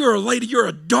 If you're a lady, you're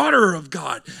a daughter of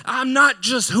God. I'm not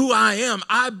just who I am.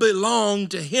 I belong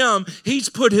to Him. He's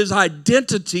put His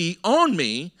identity on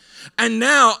me. And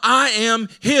now I am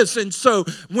His. And so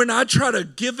when I try to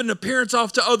give an appearance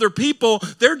off to other people,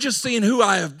 they're just seeing who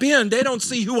I have been. They don't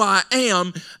see who I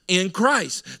am in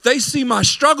Christ. They see my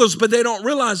struggles, but they don't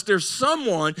realize there's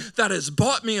someone that has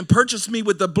bought me and purchased me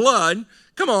with the blood.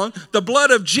 Come on, the blood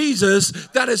of Jesus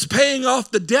that is paying off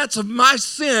the debts of my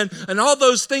sin and all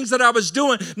those things that I was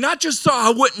doing, not just so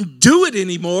I wouldn't do it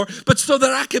anymore, but so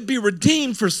that I could be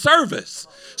redeemed for service.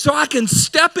 So I can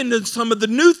step into some of the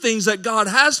new things that God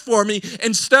has for me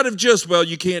instead of just,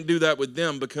 you can't do that with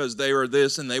them because they were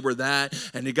this and they were that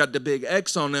and they got the big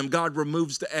X on them. God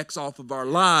removes the X off of our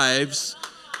lives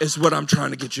is what I'm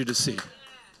trying to get you to see.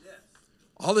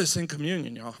 All this in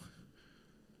communion, y'all.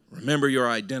 Remember your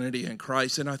identity in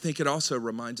Christ. And I think it also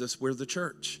reminds us we're the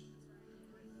church.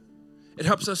 It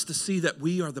helps us to see that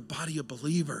we are the body of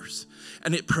believers.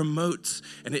 And it promotes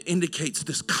and it indicates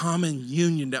this common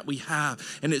union that we have.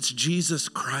 And it's Jesus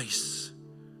Christ.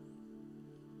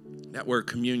 That word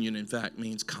communion, in fact,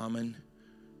 means common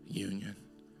union.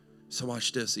 So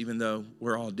watch this. Even though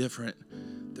we're all different,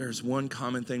 there's one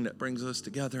common thing that brings us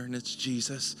together, and it's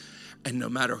Jesus. And no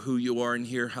matter who you are in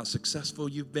here, how successful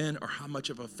you've been, or how much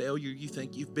of a failure you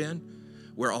think you've been,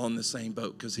 we're all in the same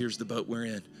boat, because here's the boat we're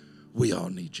in. We all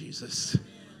need Jesus.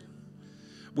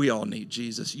 We all need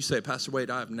Jesus. You say, Pastor Wade,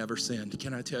 I've never sinned.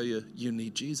 Can I tell you, you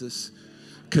need Jesus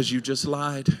because you just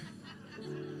lied.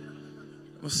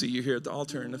 We'll see you here at the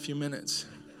altar in a few minutes.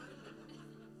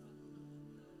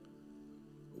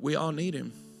 We all need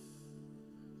Him.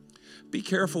 Be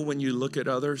careful when you look at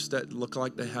others that look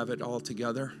like they have it all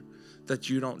together, that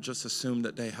you don't just assume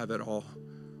that they have it all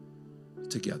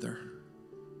together.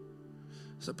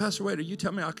 So, Pastor Wade, are you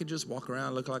telling me I could just walk around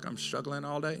and look like I'm struggling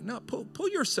all day? No, pull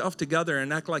yourself together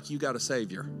and act like you got a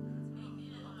Savior.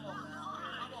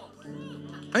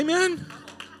 Amen?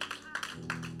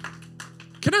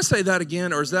 Can I say that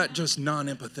again, or is that just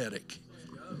non-empathetic?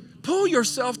 Pull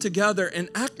yourself together and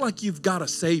act like you've got a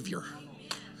Savior.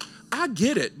 I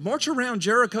get it. March around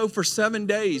Jericho for 7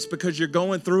 days because you're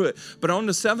going through it. But on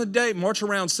the 7th day, march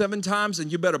around 7 times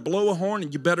and you better blow a horn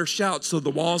and you better shout so the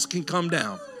walls can come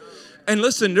down. And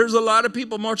listen, there's a lot of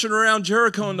people marching around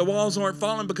Jericho and the walls aren't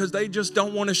falling because they just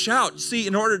don't want to shout. See,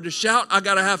 in order to shout, I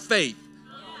got to have faith.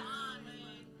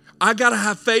 I got to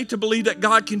have faith to believe that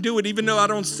God can do it even though I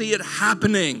don't see it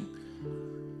happening.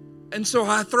 And so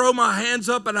I throw my hands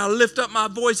up and I lift up my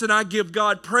voice and I give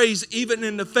God praise even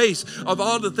in the face of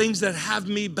all the things that have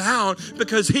me bound,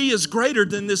 because He is greater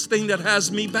than this thing that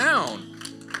has me bound.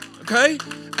 Okay?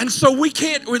 And so we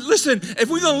can't, listen, if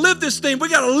we're going to live this thing, we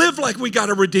got to live like we got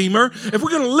a Redeemer. If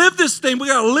we're going to live this thing, we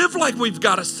got to live like we've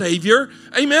got a Savior.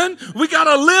 Amen? We got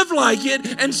to live like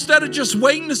it instead of just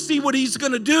waiting to see what He's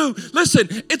going to do. Listen,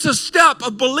 it's a step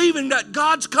of believing that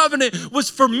God's covenant was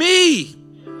for me.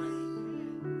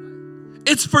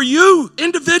 It's for you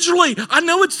individually. I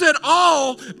know it said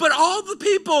all, but all the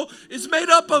people is made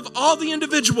up of all the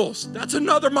individuals. That's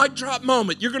another mic drop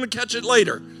moment. You're going to catch it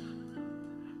later.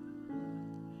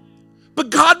 But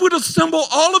God would assemble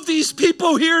all of these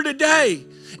people here today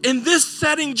in this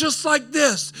setting just like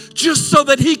this, just so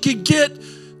that He could get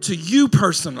to you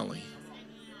personally.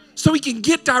 So He can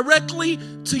get directly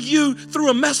to you through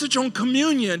a message on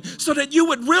communion, so that you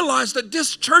would realize that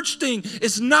this church thing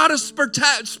is not a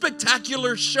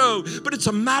spectacular show, but it's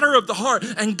a matter of the heart,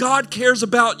 and God cares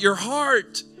about your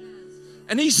heart.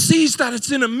 And He sees that it's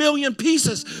in a million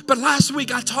pieces. But last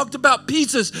week I talked about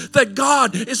pieces, that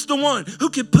God is the one who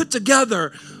can put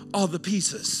together all the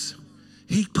pieces.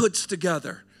 He puts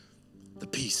together the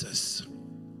pieces.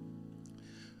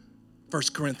 1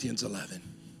 Corinthians 11.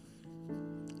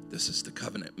 This is the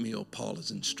covenant meal. Paul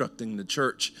is instructing the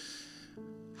church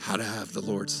how to have the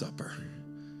Lord's Supper.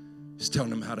 He's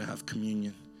telling them how to have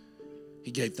communion.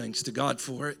 He gave thanks to God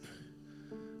for it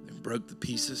and broke the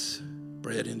pieces,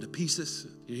 bread into pieces.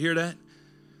 You hear that?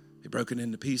 He broke it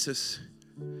into pieces.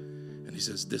 And He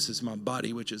says, this is my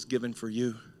body, which is given for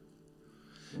you.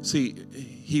 See,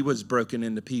 He was broken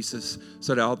into pieces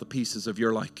so that all the pieces of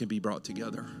your life can be brought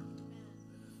together.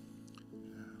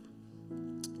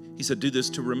 He said, do this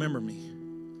to remember me.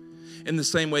 In the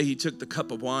same way, He took the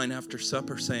cup of wine after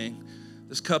supper, saying,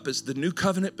 this cup is the new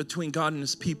covenant between God and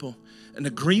His people, an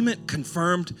agreement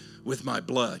confirmed with my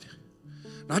blood.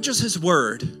 Not just His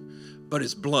word, but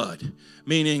His blood.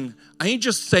 Meaning, I ain't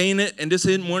just saying it, and this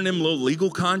isn't one of them little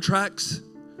legal contracts.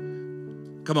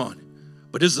 Come on.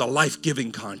 But this is a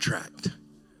life-giving contract.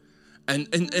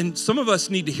 And some of us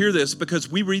need to hear this, because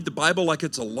we read the Bible like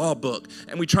it's a law book,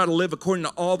 and we try to live according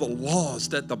to all the laws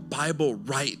that the Bible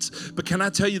writes. But can I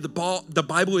tell you, the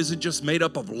Bible isn't just made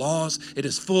up of laws. It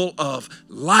is full of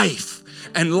life,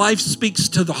 and life speaks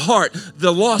to the heart.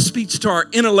 The law speaks to our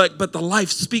intellect, but the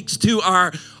life speaks to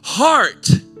our heart.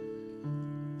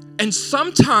 And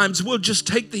sometimes we'll just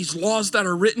take these laws that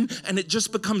are written and it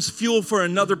just becomes fuel for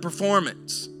another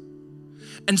performance.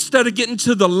 Instead of getting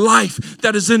to the life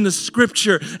that is in the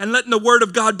scripture and letting the word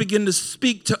of God begin to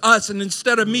speak to us, and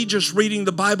instead of me just reading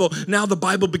the Bible, now the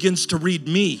Bible begins to read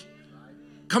me.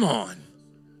 Come on.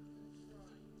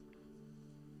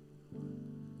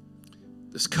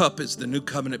 This cup is the new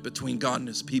covenant between God and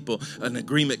His people, an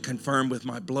agreement confirmed with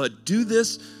my blood. Do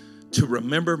this to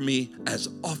remember me as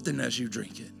often as you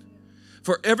drink it.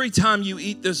 For every time you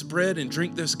eat this bread and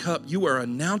drink this cup, you are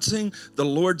announcing the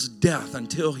Lord's death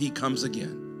until He comes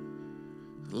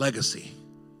again. Legacy.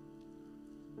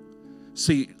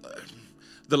 See,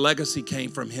 the legacy came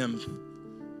from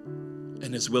Him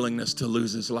and His willingness to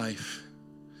lose His life.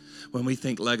 When we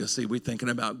think legacy, we're thinking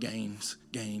about gains,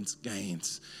 gains,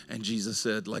 gains. And Jesus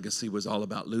said legacy was all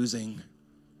about losing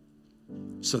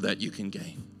so that you can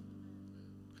gain.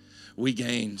 We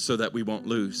gain so that we won't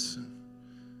lose.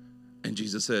 And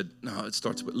Jesus said, no, it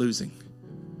starts with losing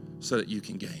so that you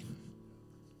can gain.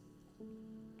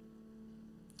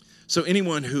 So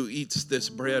anyone who eats this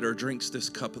bread or drinks this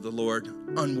cup of the Lord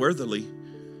unworthily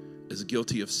is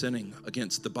guilty of sinning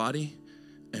against the body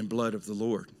and blood of the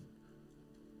Lord.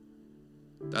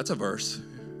 That's a verse.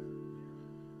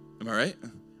 Am I right?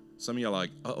 Some of you are like,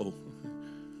 uh-oh.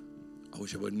 I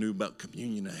wish I would have knew about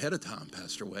communion ahead of time,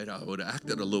 Pastor Wade. I would have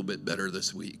acted a little bit better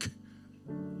this week.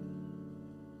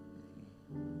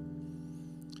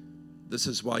 This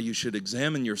is why you should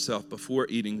examine yourself before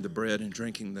eating the bread and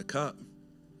drinking the cup.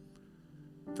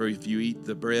 For if you eat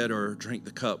the bread or drink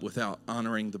the cup without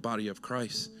honoring the body of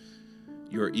Christ,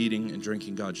 you are eating and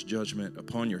drinking God's judgment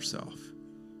upon yourself.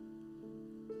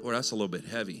 Boy, that's a little bit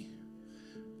heavy.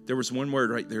 There was one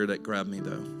word right there that grabbed me,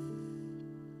 though.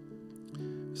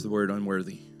 It's the word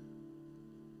unworthy.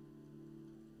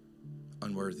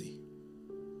 Unworthy.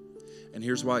 And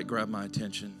here's why it grabbed my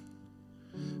attention.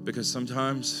 Because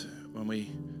sometimes when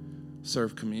we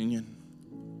serve communion,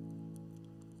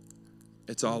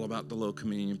 it's all about the little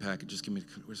communion packet. Just give me,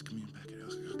 where's the communion packet?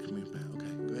 Communion packet.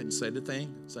 Okay, go ahead and say the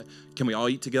thing. Say, can we all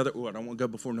eat together? Oh, I don't want to go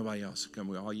before nobody else. Can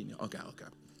we all eat? Okay.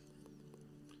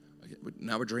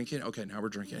 Now we're drinking? Okay, now we're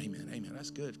drinking. Amen. That's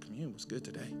good. Communion was good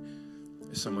today.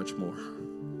 There's so much more.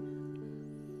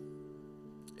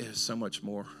 It is so much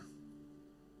more.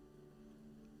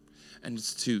 And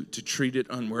it's to treat it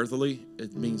unworthily,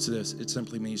 it means this. It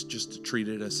simply means just to treat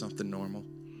it as something normal.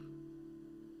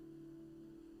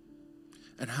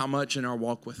 And how much in our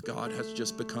walk with God has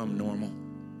just become normal.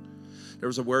 There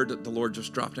was a word that the Lord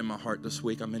just dropped in my heart this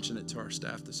week. I mentioned it to our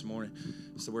staff this morning.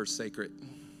 It's the word sacred.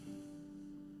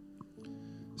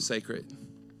 Sacred.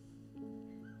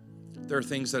 There are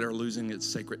things that are losing its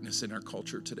sacredness in our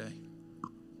culture today.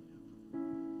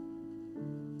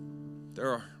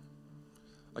 There are.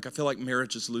 Like, I feel like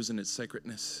marriage is losing its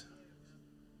sacredness.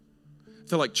 I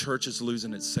feel like church is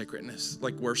losing its sacredness.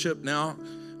 Like worship now,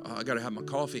 I got to have my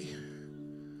coffee.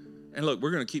 And look,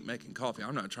 we're going to keep making coffee.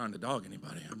 I'm not trying to dog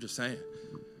anybody. I'm just saying.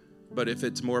 But if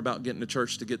it's more about getting to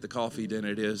church to get the coffee than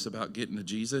it is about getting to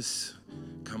Jesus,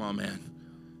 come on, man.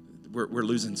 We're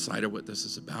losing sight of what this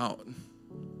is about.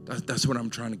 That's what I'm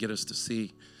trying to get us to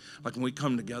see. Like when we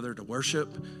come together to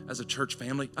worship as a church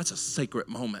family, that's a sacred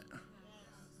moment.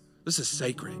 This is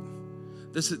sacred.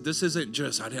 This isn't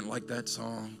just, I didn't like that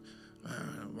song.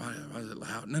 Why is it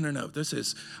loud? No. This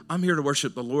is, I'm here to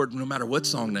worship the Lord no matter what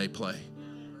song they play.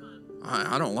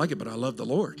 I don't like it, but I love the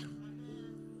Lord. You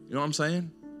know what I'm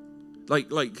saying? Like,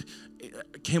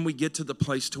 can we get to the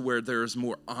place to where there is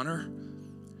more honor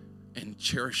and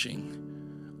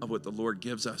cherishing of what the Lord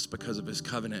gives us because of his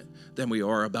covenant than we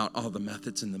are about all the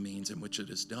methods and the means in which it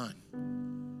is done?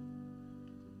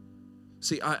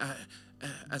 See, I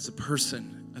as a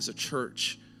person, as a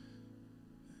church,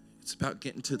 it's about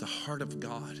getting to the heart of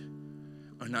God,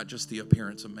 or not just the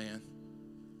appearance of man.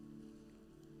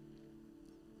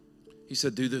 He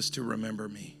said, do this to remember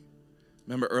me.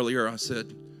 Remember earlier I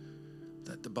said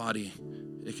that the body,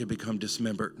 it could become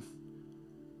dismembered,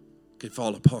 could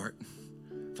fall apart,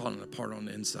 falling apart on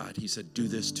the inside. He said, do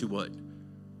this to what?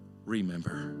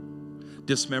 Remember.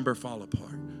 Dismember, fall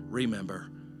apart. Remember,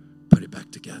 put it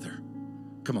back together.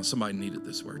 Come on, somebody needed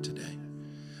this word today.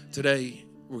 Today,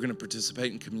 we're going to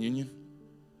participate in communion.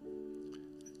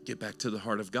 Get back to the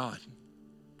heart of God.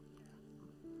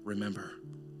 Remember.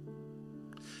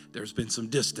 There's been some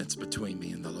distance between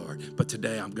me and the Lord, but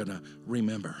today I'm going to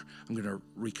remember. I'm going to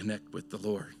reconnect with the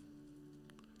Lord.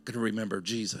 I'm going to remember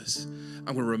Jesus.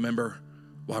 I'm going to remember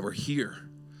why we're here.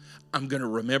 I'm going to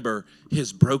remember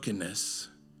his brokenness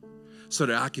so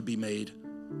that I could be made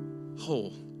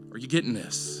whole. Are you getting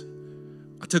this?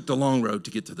 I took the long road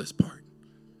to get to this part.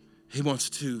 He wants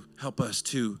to help us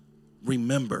to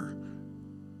remember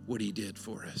what he did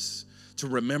for us, to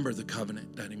remember the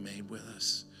covenant that he made with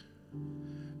us.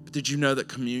 But did you know that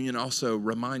communion also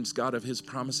reminds God of his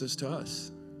promises to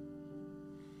us?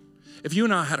 If you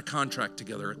and I had a contract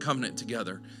together, a covenant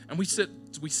together, and we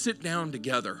sit down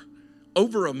together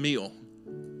over a meal,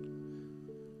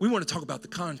 we want to talk about the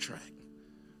contract.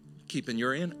 Keeping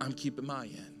your end, I'm keeping my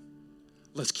end.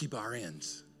 Let's keep our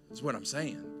ends, is what I'm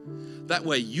saying. That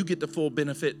way you get the full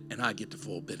benefit and I get the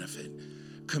full benefit.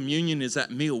 Communion is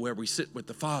that meal where we sit with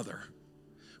the Father.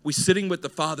 We're sitting with the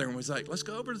Father and we're like, let's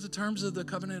go over the terms of the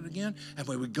covenant again. And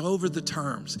when we go over the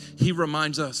terms, he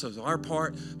reminds us of our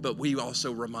part, but we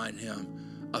also remind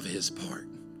him of his part.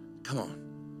 Come on.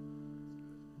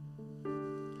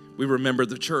 We remember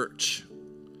the church.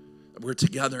 We're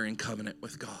together in covenant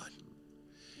with God.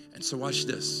 And so watch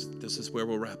this. This is where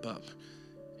we'll wrap up.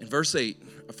 In verse 8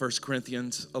 of 1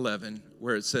 Corinthians 11,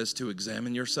 where it says to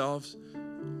examine yourselves,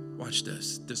 watch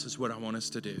this. This is what I want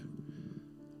us to do.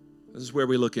 This is where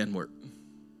we look inward.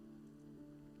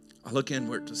 I look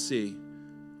inward to see,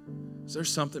 is there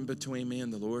something between me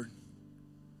and the Lord?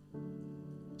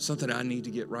 Something I need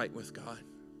to get right with God?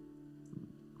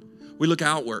 We look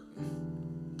outward.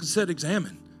 It said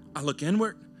examine. I look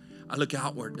inward. I look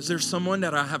outward. Is there someone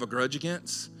that I have a grudge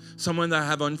against? Someone that I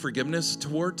have unforgiveness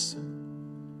towards?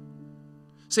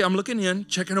 See, I'm looking in,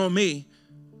 checking on me,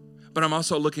 but I'm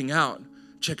also looking out,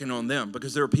 checking on them,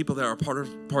 because there are people that are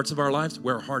parts of our lives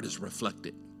where our heart is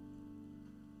reflected.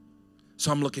 So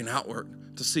I'm looking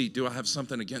outward to see, do I have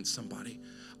something against somebody?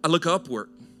 I look upward,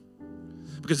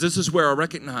 because this is where I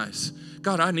recognize,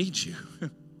 God, I need you.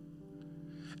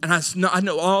 And I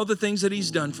know all the things that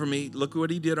he's done for me. Look what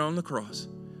he did on the cross.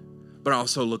 but I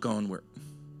also look onward.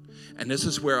 And this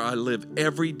is where I live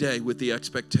every day with the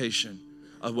expectation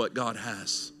of what God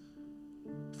has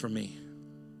for me.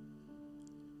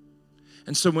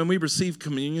 And so when we receive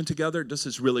communion together, this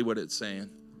is really what it's saying.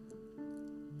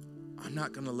 I'm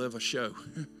not going to live a show.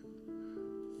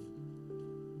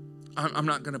 I'm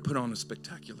not going to put on a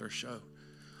spectacular show.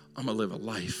 I'm going to live a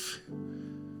life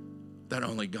that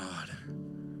only God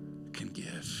can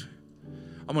give.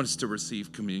 I want us to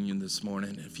receive communion this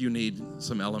morning. If you need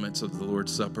some elements of the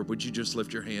Lord's Supper, would you just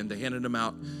lift your hand? They handed them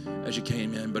out as you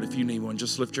came in, but if you need one,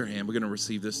 just lift your hand. We're going to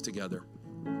receive this together.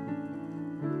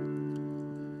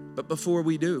 But before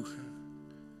we do,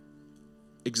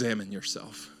 examine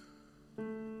yourself.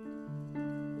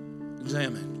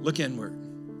 Examine. Look inward.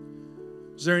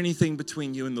 Is there anything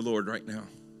between you and the Lord right now?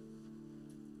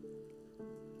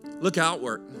 Look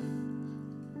outward.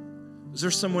 Is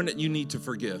there someone that you need to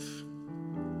forgive?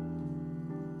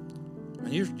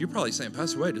 And you're probably saying,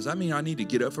 Pastor Wade, does that mean I need to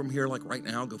get up from here like right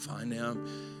now, go find them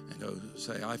and go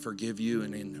say, I forgive you,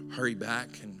 and then hurry back,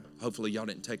 and hopefully y'all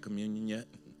didn't take communion yet?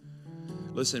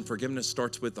 Listen, forgiveness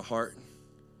starts with the heart.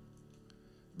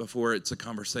 Before it's a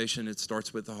conversation, it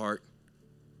starts with the heart.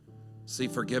 See,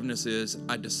 forgiveness is,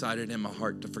 I decided in my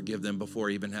heart to forgive them before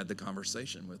I even had the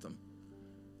conversation with them.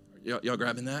 Y'all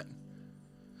grabbing that?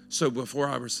 So before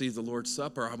I receive the Lord's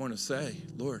Supper, I want to say,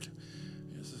 Lord,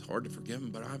 this is hard to forgive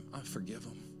them, but I forgive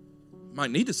them.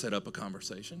 Might need to set up a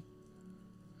conversation,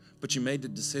 but you made the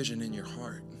decision in your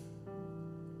heart.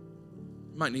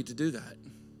 You might need to do that.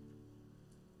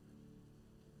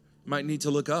 You might need to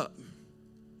look up.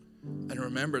 And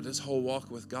remember, this whole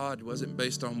walk with God wasn't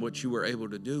based on what you were able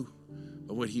to do,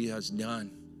 but what He has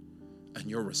done and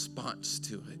your response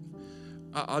to it.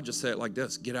 I'll just say it like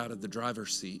this. Get out of the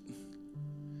driver's seat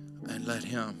and let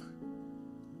Him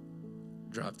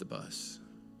drive the bus.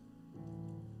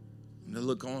 And then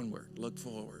look onward, look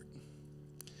forward.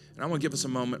 And I want to give us a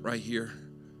moment right here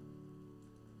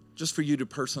just for you to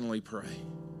personally pray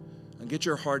and get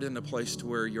your heart in a place to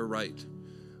where you're right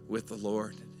with the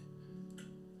Lord.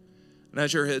 And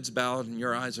as your head's bowed and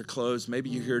your eyes are closed, maybe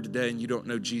you're here today and you don't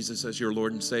know Jesus as your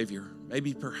Lord and Savior.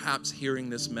 Maybe perhaps hearing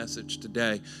this message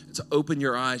today, it's open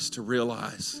your eyes to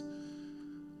realize,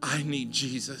 I need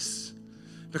Jesus.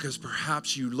 Because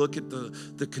perhaps you look at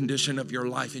the condition of your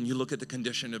life and you look at the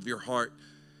condition of your heart,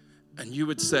 and you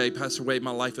would say, Pastor Wade,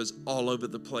 my life is all over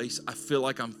the place. I feel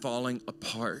like I'm falling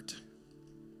apart.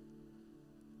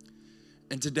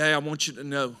 And today I want you to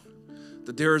know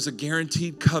that there is a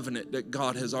guaranteed covenant that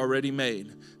God has already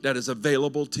made that is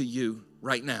available to you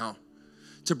right now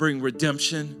to bring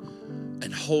redemption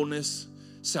and wholeness,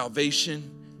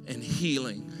 salvation and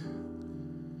healing.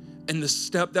 And the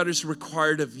step that is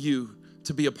required of you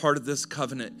to be a part of this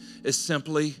covenant is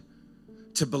simply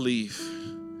to believe.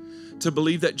 To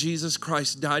believe that Jesus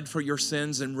Christ died for your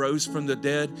sins and rose from the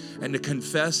dead, and to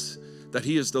confess that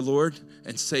He is the Lord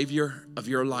and Savior of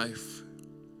your life.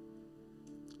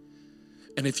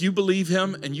 And if you believe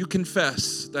Him and you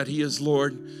confess that He is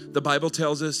Lord, the Bible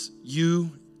tells us you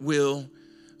will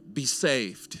be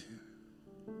saved.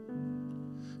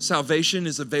 Salvation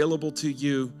is available to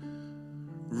you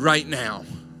right now.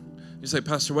 You say,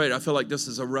 Pastor Wade, I feel like this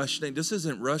is a rush thing. This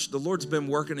isn't rushed. The Lord's been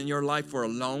working in your life for a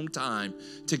long time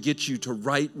to get you to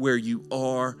right where you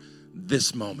are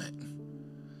this moment.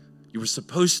 You were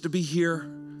supposed to be here.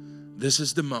 This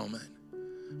is the moment.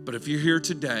 But if you're here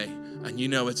today and you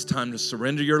know it's time to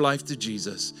surrender your life to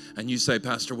Jesus, and you say,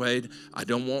 Pastor Wade, I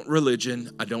don't want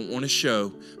religion, I don't want a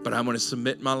show, but I want to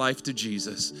submit my life to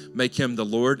Jesus, make Him the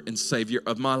Lord and Savior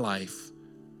of my life,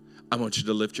 I want you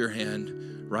to lift your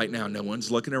hand right now. No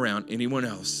one's looking around. Anyone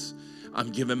else? I'm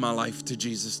giving my life to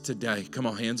Jesus today. Come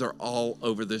on, hands are all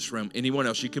over this room. Anyone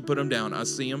else? You can put them down. I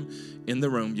see them in the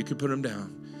room. You can put them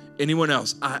down. Anyone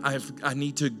else? I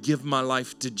need to give my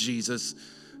life to Jesus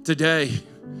today.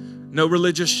 No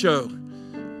religious show.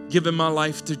 Giving my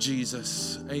life to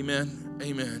Jesus. Amen.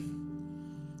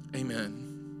 Amen.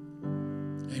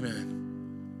 Amen. Amen.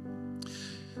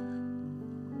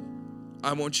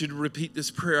 I want you to repeat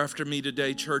this prayer after me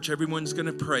today, church. Everyone's going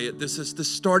to pray it. This is the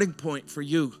starting point for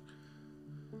you.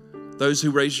 Those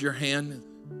who raise your hand,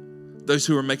 those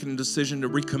who are making a decision to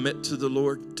recommit to the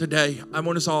Lord. Today, I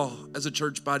want us all as a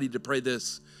church body to pray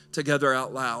this together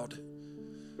out loud.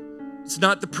 It's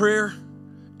not the prayer,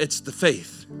 it's the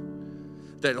faith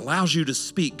that allows you to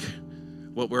speak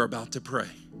what we're about to pray.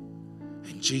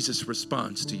 And Jesus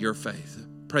responds to your faith.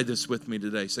 Pray this with me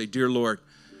today. Say, Dear Lord,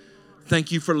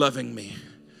 thank you for loving me,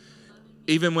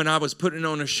 even when I was putting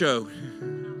on a show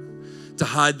to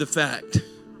hide the fact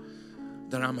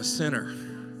that I'm a sinner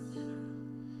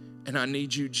and I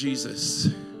need you, Jesus,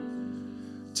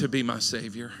 to be my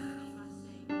Savior.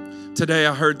 Today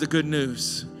I heard the good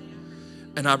news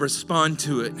and I respond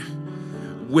to it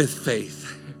with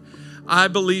faith. I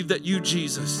believe that you,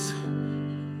 Jesus,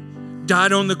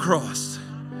 died on the cross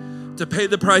to pay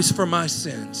the price for my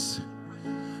sins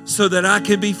so that I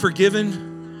can be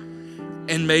forgiven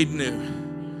and made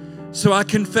new. So I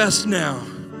confess now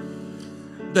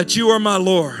that you are my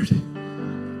Lord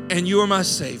and you are my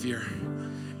Savior.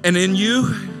 And in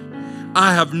you,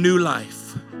 I have new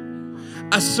life.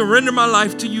 I surrender my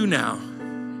life to you now.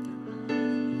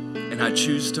 And I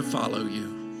choose to follow you.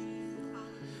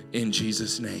 In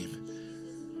Jesus'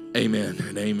 name, amen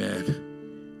and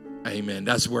amen. Amen.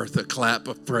 That's worth a clap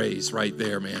of praise right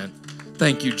there, man.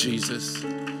 Thank you, Jesus.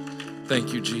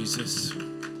 Thank you, Jesus.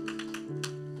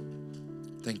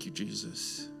 Thank you,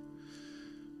 Jesus.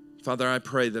 Father, I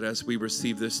pray that as we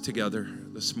receive this together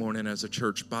this morning as a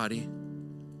church body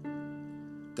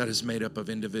that is made up of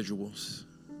individuals,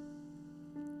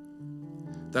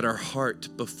 that our heart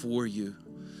before you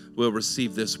will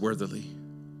receive this worthily.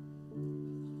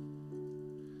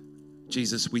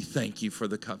 Jesus, we thank you for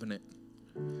the covenant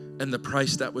and the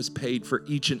price that was paid for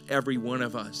each and every one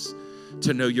of us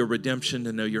to know your redemption,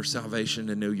 to know your salvation,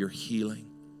 to know your healing.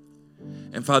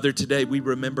 And Father, today we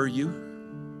remember you.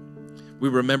 We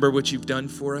remember what you've done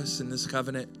for us in this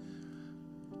covenant,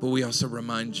 but we also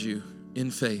remind you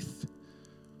in faith,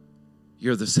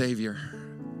 you're the Savior.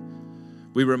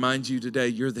 We remind you today,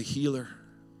 you're the healer.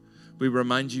 We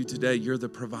remind you today, you're the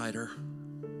provider.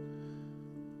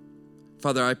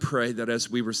 Father, I pray that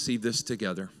as we receive this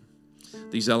together,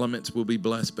 these elements will be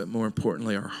blessed, but more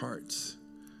importantly, our hearts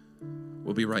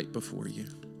will be right before you.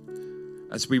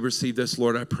 As we receive this,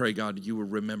 Lord, I pray, God, you will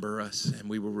remember us and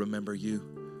we will remember you.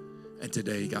 And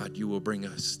today, God, you will bring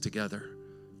us together.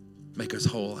 Make us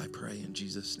whole, I pray, in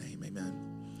Jesus' name. Amen.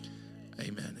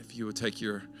 Amen. If you will take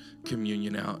your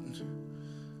communion out,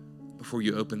 before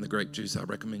you open the grape juice, I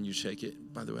recommend you shake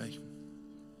it, by the way.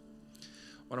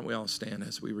 Why don't we all stand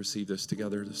as we receive this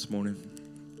together this morning?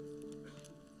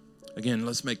 Again,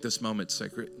 let's make this moment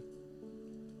sacred.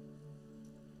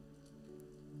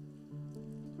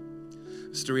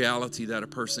 It's the reality that a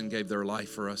person gave their life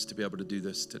for us to be able to do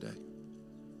this today.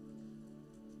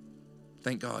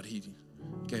 Thank God he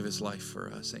gave his life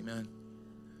for us. Amen.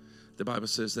 The Bible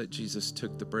says that Jesus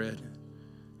took the bread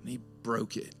and he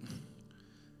broke it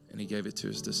and he gave it to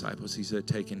his disciples. He said,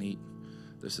 take and eat.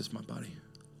 This is my body.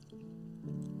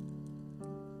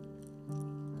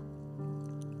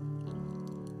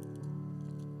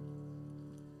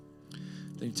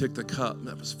 Then he took the cup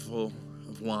that was full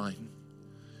of wine,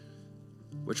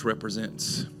 which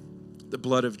represents the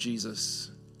blood of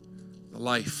Jesus. The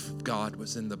life of God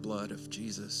was in the blood of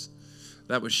Jesus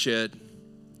that was shed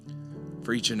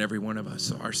for each and every one of us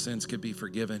so our sins could be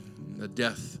forgiven. The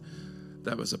death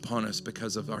that was upon us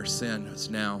because of our sin has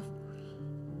now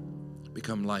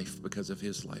become life because of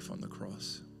his life on the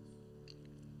cross.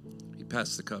 He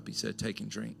passed the cup. He said, take and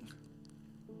drink.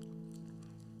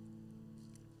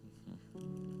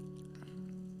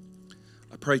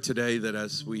 I pray today that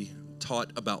as we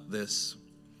taught about this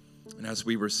and as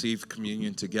we receive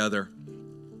communion together,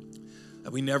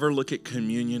 that we never look at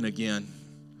communion again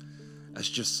as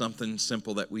just something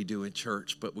simple that we do in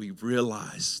church, but we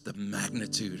realize the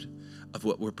magnitude of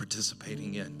what we're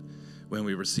participating in when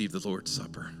we receive the Lord's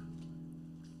Supper.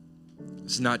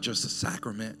 It's not just a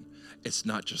sacrament. It's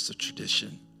not just a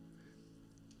tradition.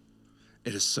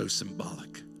 It is so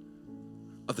symbolic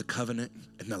of the covenant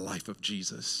and the life of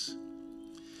Jesus.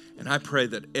 And I pray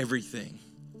that everything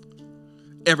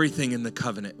in the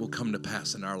covenant will come to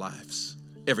pass in our lives.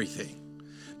 Everything.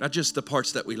 Not just the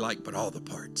parts that we like, but all the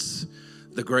parts.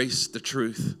 The grace, the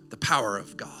truth, the power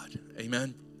of God.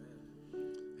 Amen.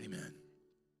 Amen.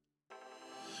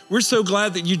 We're so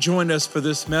glad that you joined us for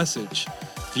this message.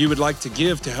 If you would like to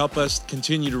give to help us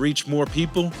continue to reach more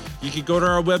people, you can go to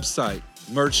our website,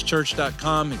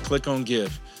 mergechurch.com, and click on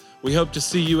Give. We hope to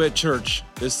see you at church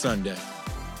this Sunday.